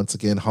once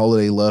again,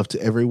 holiday love to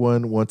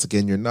everyone. Once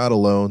again, you're not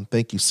alone.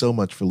 Thank you so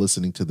much for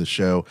listening to the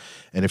show.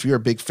 And if you're a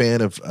big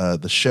fan of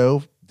the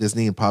show,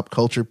 Disney and pop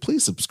culture,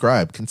 please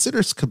subscribe.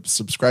 Consider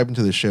subscribing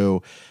to the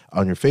show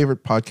on your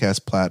favorite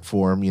podcast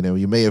platform.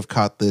 You may have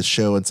caught this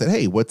show and said,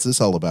 "Hey, what's this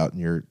all about?" And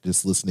you're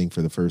just listening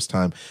for the first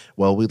time.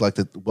 Well, we'd like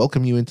to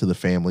welcome you into the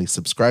family.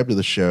 Subscribe to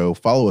the show.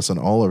 Follow us on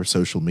all our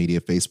social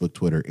media, Facebook,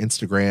 Twitter,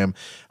 Instagram.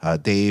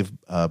 Dave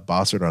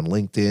Bossert on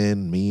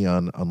LinkedIn, me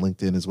on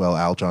LinkedIn as well,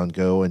 Al John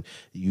Go. And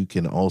you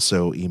can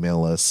also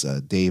email us,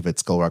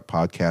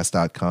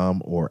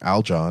 Dave@skullrockpodcast.com or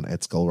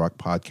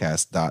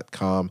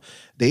aljohn@skullrockpodcast.com.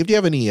 Dave, do you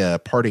have any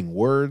parting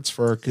words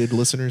for our good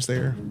listeners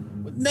there?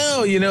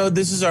 No,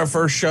 this is our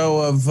first show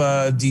of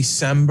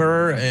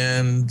December,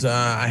 and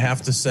I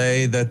have to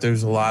say that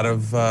there's a lot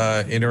of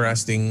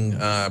interesting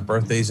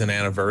birthdays and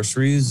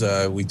anniversaries.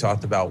 We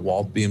talked about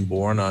Walt being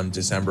born on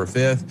December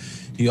 5th.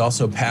 He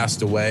also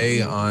passed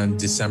away on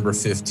December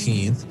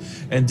 15th.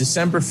 And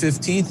December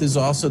 15th is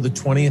also the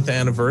 20th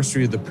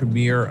anniversary of the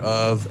premiere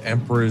of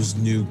Emperor's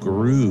New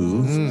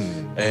Groove.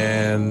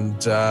 And,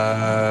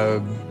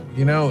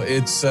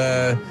 it's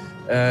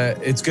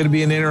it's going to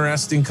be an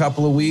interesting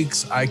couple of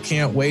weeks. I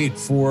can't wait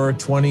for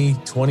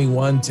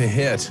 2021 to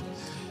hit.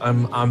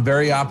 I'm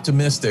very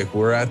optimistic.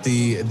 We're at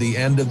the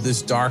end of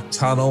this dark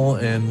tunnel,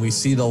 and we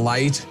see the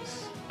light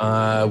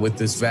with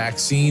this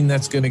vaccine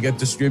that's going to get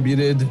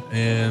distributed.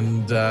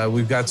 And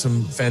we've got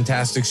some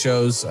fantastic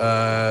shows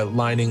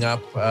lining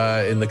up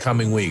in the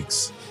coming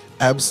weeks.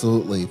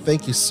 Absolutely.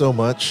 Thank you so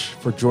much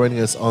for joining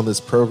us on this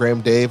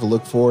program, Dave. I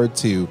look forward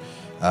to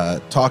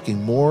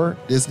talking more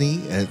Disney,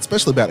 and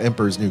especially about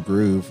Emperor's New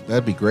Groove.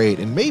 That'd be great.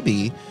 And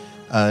maybe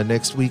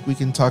next week we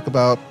can talk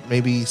about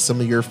maybe some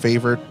of your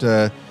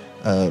favorite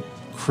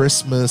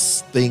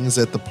Christmas things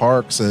at the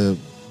parks.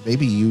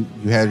 Maybe you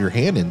had your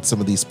hand in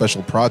some of these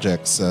special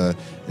projects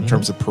in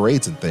terms of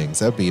parades and things.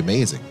 That'd be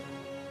amazing.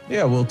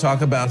 Yeah, we'll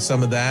talk about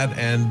some of that,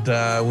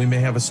 and we may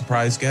have a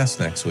surprise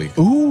guest next week.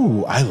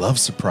 Ooh, I love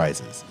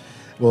surprises.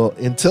 Well,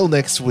 until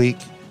next week,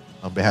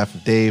 on behalf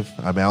of Dave,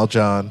 I'm Al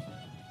John.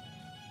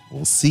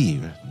 We'll see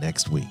you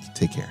next week.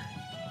 Take care.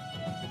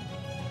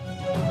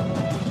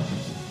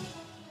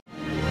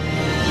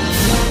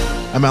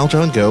 I'm Al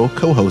John Go,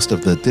 co-host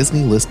of the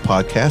Disney List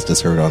podcast,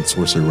 as heard on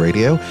Sorcerer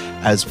Radio,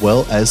 as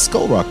well as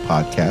Skull Rock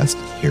podcast,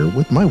 here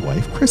with my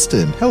wife,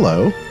 Kristen.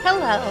 Hello.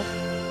 Hello.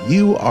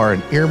 You are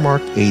an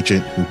earmarked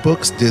agent who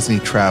books Disney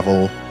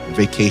travel and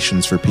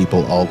vacations for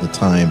people all the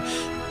time.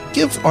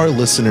 Give our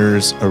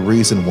listeners a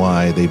reason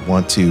why they'd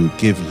want to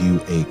give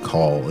you a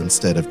call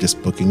instead of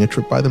just booking a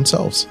trip by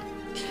themselves.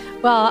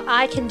 Well,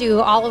 I can do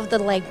all of the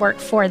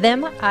legwork for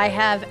them. I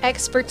have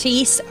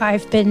expertise.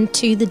 I've been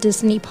to the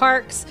Disney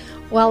parks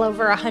well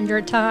over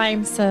 100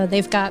 times, so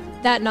they've got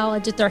that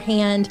knowledge at their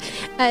hand,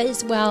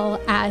 as well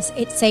as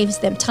it saves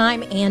them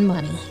time and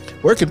money.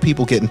 Where can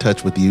people get in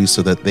touch with you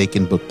so that they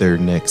can book their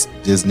next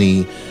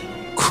Disney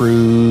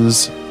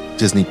cruise,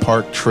 Disney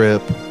park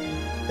trip,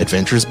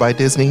 Adventures by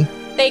Disney?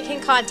 They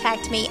can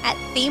contact me at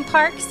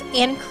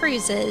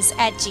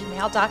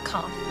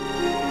themeparksandcruises@gmail.com.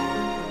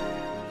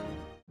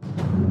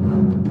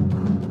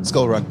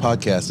 Skull Rock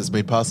Podcast is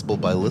made possible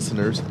by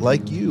listeners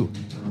like you.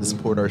 To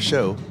support our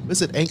show,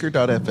 visit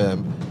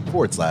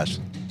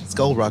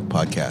anchor.fm/Skull Rock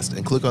Podcast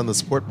and click on the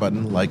support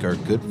button like our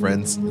good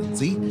friends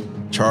Lindsay,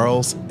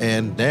 Charles,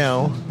 and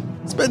now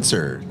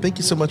Spencer. Thank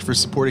you so much for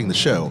supporting the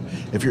show.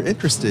 If you're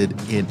interested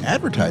in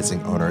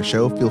advertising on our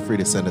show, feel free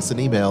to send us an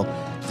email,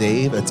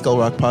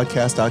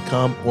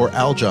 dave@skullrockpodcast.com or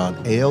aljon,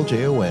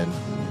 ALJON,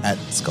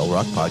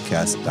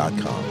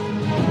 @skullrockpodcast.com.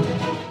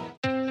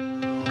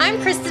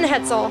 I'm Kristen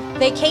Hetzel,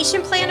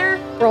 vacation planner,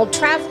 world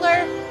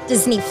traveler,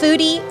 Disney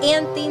foodie,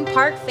 and theme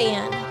park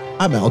fan.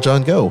 I'm Al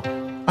John Go.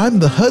 I'm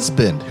the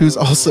husband who's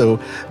also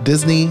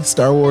Disney,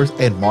 Star Wars,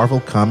 and Marvel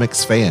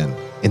Comics fan.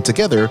 And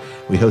together,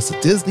 we host the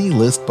Disney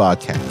List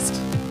podcast.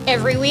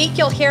 Every week,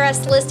 you'll hear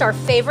us list our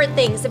favorite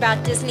things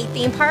about Disney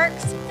theme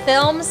parks,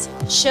 films,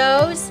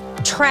 shows,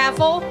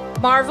 travel,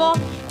 Marvel,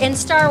 and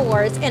Star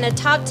Wars in a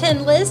top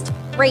 10 list,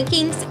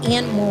 rankings,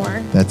 and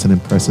more. That's an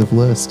impressive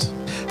list.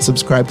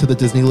 Subscribe to the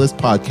Disney List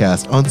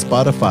podcast on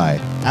Spotify,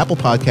 Apple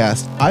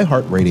Podcasts,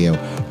 iHeartRadio,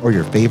 or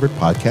your favorite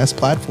podcast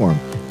platform.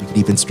 You can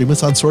even stream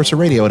us on Sorcerer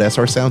Radio at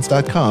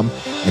srsounds.com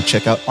and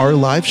check out our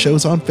live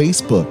shows on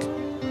Facebook.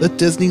 The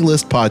Disney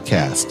List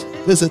podcast.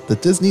 Visit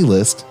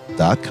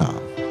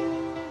thedisneylist.com.